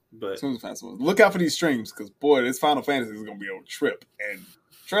else. But as soon as we find something. Look out for these streams because, boy, this Final Fantasy is going to be a trip. And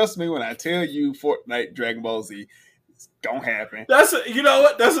trust me when I tell you Fortnite, Dragon Ball Z, it's going to happen. You know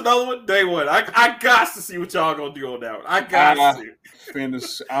what? That's another one. Day one. I got to see what y'all going to do on that one. I got to see it.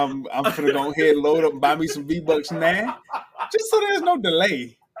 Finish. I'm going to go ahead, load up, and buy me some V-Bucks now. Just so there's no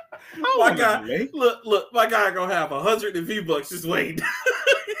delay. My guy, look, my guy gonna have 100 V-Bucks just waiting.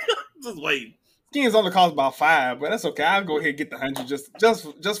 Just waiting. Skins only cost about $5, but that's okay. I'll go ahead and get the 100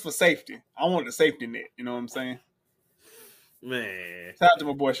 just for safety. I want the safety net. You know what I'm saying? Man. Shout out to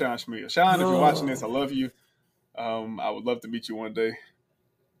my boy Sean Schmiel. Sean, if you're watching this, I love you. I would love to meet you one day.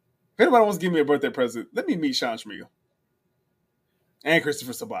 If anybody wants to give me a birthday present, let me meet Sean Schmiel. And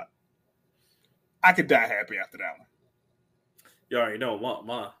Christopher Sabat. I could die happy after that one. You already know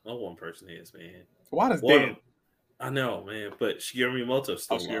my one person is, man. Why does Dan? I know, man, but Shigeru Miyamoto's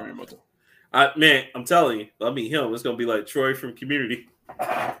still Shigeru Miyamoto. Man, I'm telling you, I mean him. It's gonna be like Troy from Community.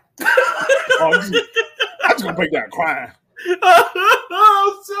 I'm just gonna break down crying.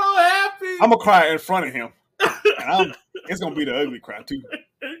 I'm so happy. I'm gonna cry in front of him. And it's gonna be the ugly cry too.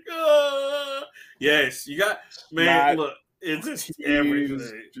 Yes, you got man. Look, it's just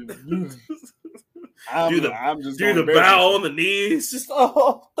everything. I'm just do gonna the bow myself. on the knees. Just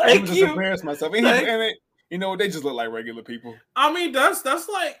I'm just embarrass myself. And you know, they just look like regular people. I mean, that's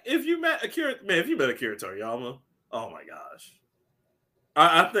like if you met Akira Toriyama, oh my gosh.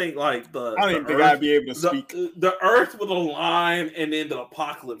 I think like I don't even think I'd be able to speak. The earth would align and then the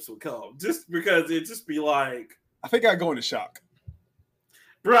apocalypse would come. Just because it'd just be like, I think I'd go into shock.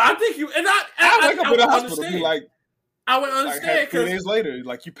 Bro, I think you and I wake up in the hospital and be like, I would understand because 3 days later,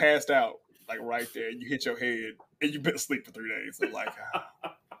 like you passed out, like right there, and you hit your head, and you've been asleep for 3 days. So like,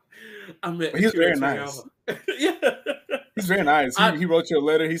 but he's very nice. Yeah, he's very nice. He wrote you a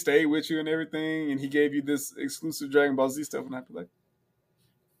letter. He stayed with you and everything, and he gave you this exclusive Dragon Ball Z stuff. And I'd be like,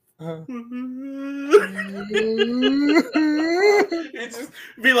 it just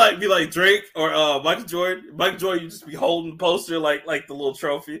be like Drake or Michael Jordan. Michael Jordan, you just be holding the poster like the little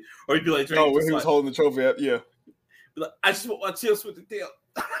trophy, or you'd be like Drake. No, when he was holding the trophy up, yeah. Be like, I just want my chips with the dip.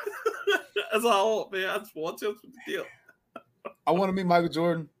 That's all I want, man. I just want chips with the dip. I want to meet Michael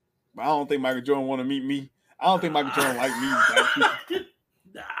Jordan, but I don't think Michael Jordan want to meet me. I don't think Michael Jordan like me.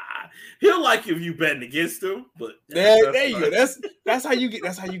 Nah, he'll like you if you betting against him. But there you go. That's how you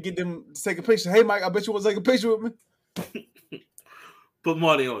get them to take a picture. Hey, Mike, I bet you want to take a picture with me. Put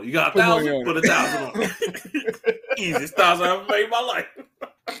money on it. You got 1,000. Put 1,000 on it. Easiest 1,000 I ever made in my life.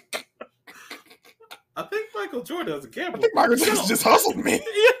 I think Michael Jordan has a gamble. I think Michael Jordan just hustled me.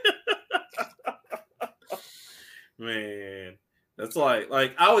 Man, that's like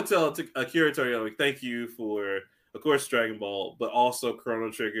I would tell Akira Toriyama, thank you for, of course, Dragon Ball, but also Chrono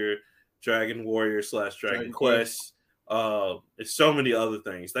Trigger, Dragon Warrior / Dragon Quest. There's so many other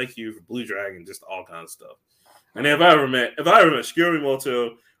things. Thank you for Blue Dragon, just all kinds of stuff. And if I ever met Shigeru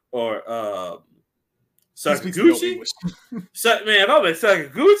Miyamoto or Sakaguchi, man, if I met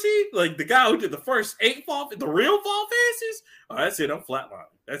Sakaguchi, like the guy who did the first 8 the real Fall Fantasies, that's it. I'm flatlining.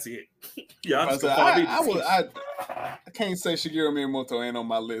 That's it. Yeah, I can't say Shigeru Miyamoto ain't on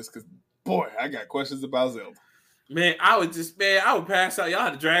my list because, boy, I got questions about Zelda. Man, I would pass out. Y'all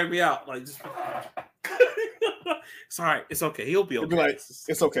had to drag me out. Like, just it's all right. It's okay. He'll be okay. Like,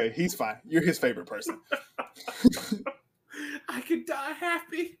 it's okay. He's fine. You're his favorite person. I could die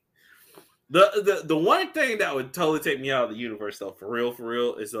happy. The one thing that would totally take me out of the universe, though, for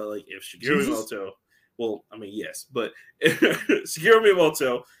real, is like if Shigeru Miyamoto. Well, I mean, yes, but Shigeru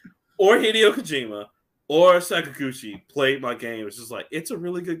Miyamoto or Hideo Kojima or Sakaguchi played my game. It's just like, it's a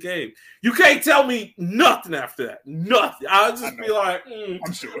really good game. You can't tell me nothing after that. Nothing. I'll just be like,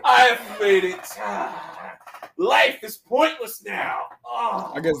 I'm sure. I have made it. Life is pointless now.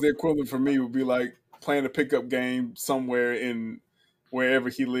 I guess the equivalent for me would be like playing a pickup game somewhere in wherever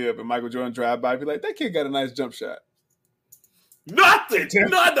he lived, and Michael Jordan drive by and be like, that kid got a nice jump shot. Nothing. Can't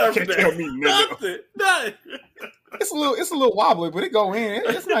tell me nothing. Nothing. It's a little wobbly, but it go in.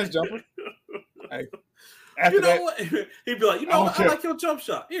 It's a nice jumper. Hey, after you know that, what? He'd be like, I like your jump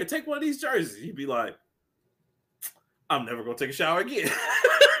shot. Here, take one of these jerseys. He'd be like, I'm never gonna take a shower again.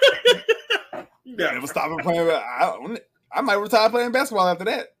 Never stop him playing. I might retire playing basketball after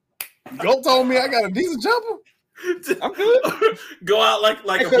that. Goat told me I got a decent jumper. I'm good. Go out like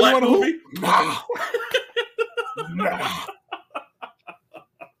a black movie. Nah.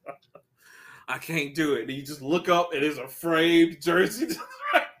 I can't do it. And you just look up and there's a framed jersey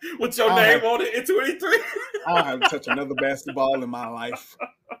with your name on it in 23. I don't have to touch another basketball in my life.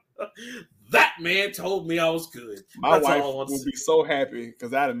 That man told me I was good. My wife would be so happy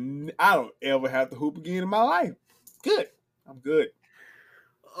because I don't ever have to hoop again in my life. Good. I'm good.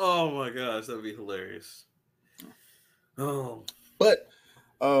 Oh my gosh, that'd be hilarious. Oh. But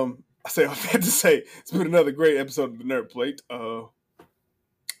I say all that to say it's been another great episode of the Nerd Plate. I'm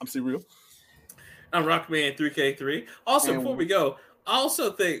C-Real. I'm Rockman 3K3. Also, before we go, I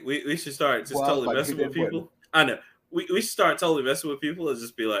also think we should start just totally messing with people. I know. We should start totally messing with people and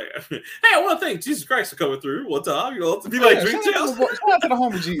just be like, hey, I want to thank Jesus Christ for coming through one time. To be like Dream Tales. Shout out to the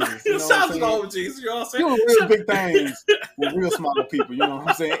homie Jesus. You know shout out to the homie Jesus. You know what I'm saying? Doing real big things with real small people. You know what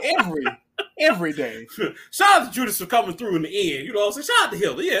I'm saying? Every day. Shout out to Judas for coming through in the end. You know what I'm saying? Shout out to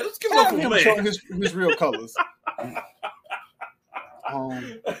him. Yeah, let's give it up for him. Showing his real colors.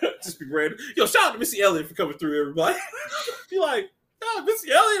 Just be random. Yo, shout out to Missy Elliott for coming through, everybody. Be like,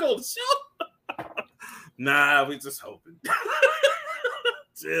 Missy Elliott on the show. Nah, we just hoping.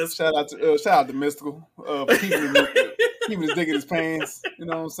 Shout out to Mystical for keeping his dick in his pants. You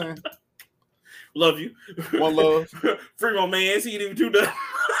know what I'm saying? Love you. One love. Free my man. He didn't even do that.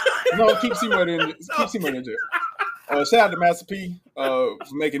 No, keep C-Murder in jail. Shout out to Master P for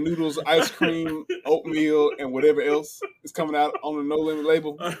making noodles, ice cream, oatmeal, and whatever else is coming out on the No Limit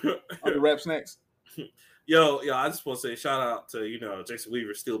label on the Rap Snacks. Yo, I just want to say shout out to Jason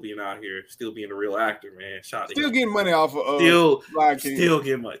Weaver still being out here, still being a real actor, man. Shout out to Still him. getting money off of Still King.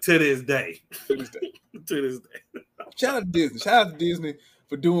 getting money to this day. To this day. To this day. Shout out to Disney. Shout out to Disney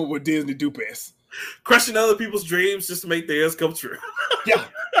for doing what Disney do best. Crushing other people's dreams just to make theirs come true. Yeah,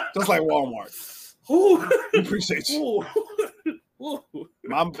 just like Walmart. Ooh. We appreciate you. Ooh.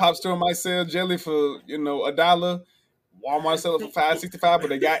 Mom and Pop store might sell jelly for $1. Walmart sell it for $5.65, but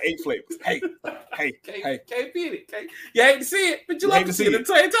they got 8 flavors. Hey. Can't beat it. You hate to see it, but you love to see it at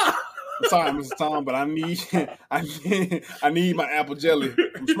the same time. I'm sorry, Mr. Tom, but I need my apple jelly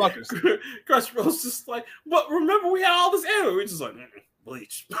from Smuckers. Crush Bros just like, but remember we had all this error. We're just like,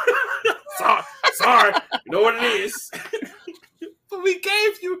 bleach. sorry. You know what it is. But we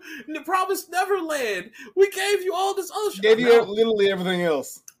gave you the Promised Neverland. We gave you all this other shit. Gave you literally everything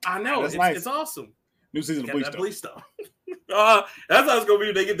else. I know. It's nice. It's awesome. New season of Bleach, though. That's how it's gonna be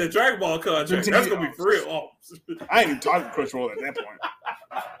when they get that Dragon Ball contract. That's gonna be for real. Oh. I ain't even talking to Crunchyroll at that point.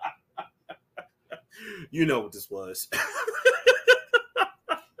 You know what this was.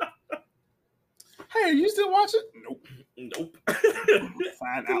 Hey, are you still watching? Nope.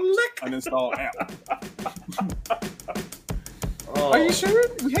 Sign out. Uninstall app. Oh. Are you sure?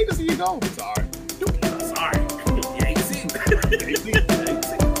 We hate to see you go. Sorry. Sorry. You ain't seen.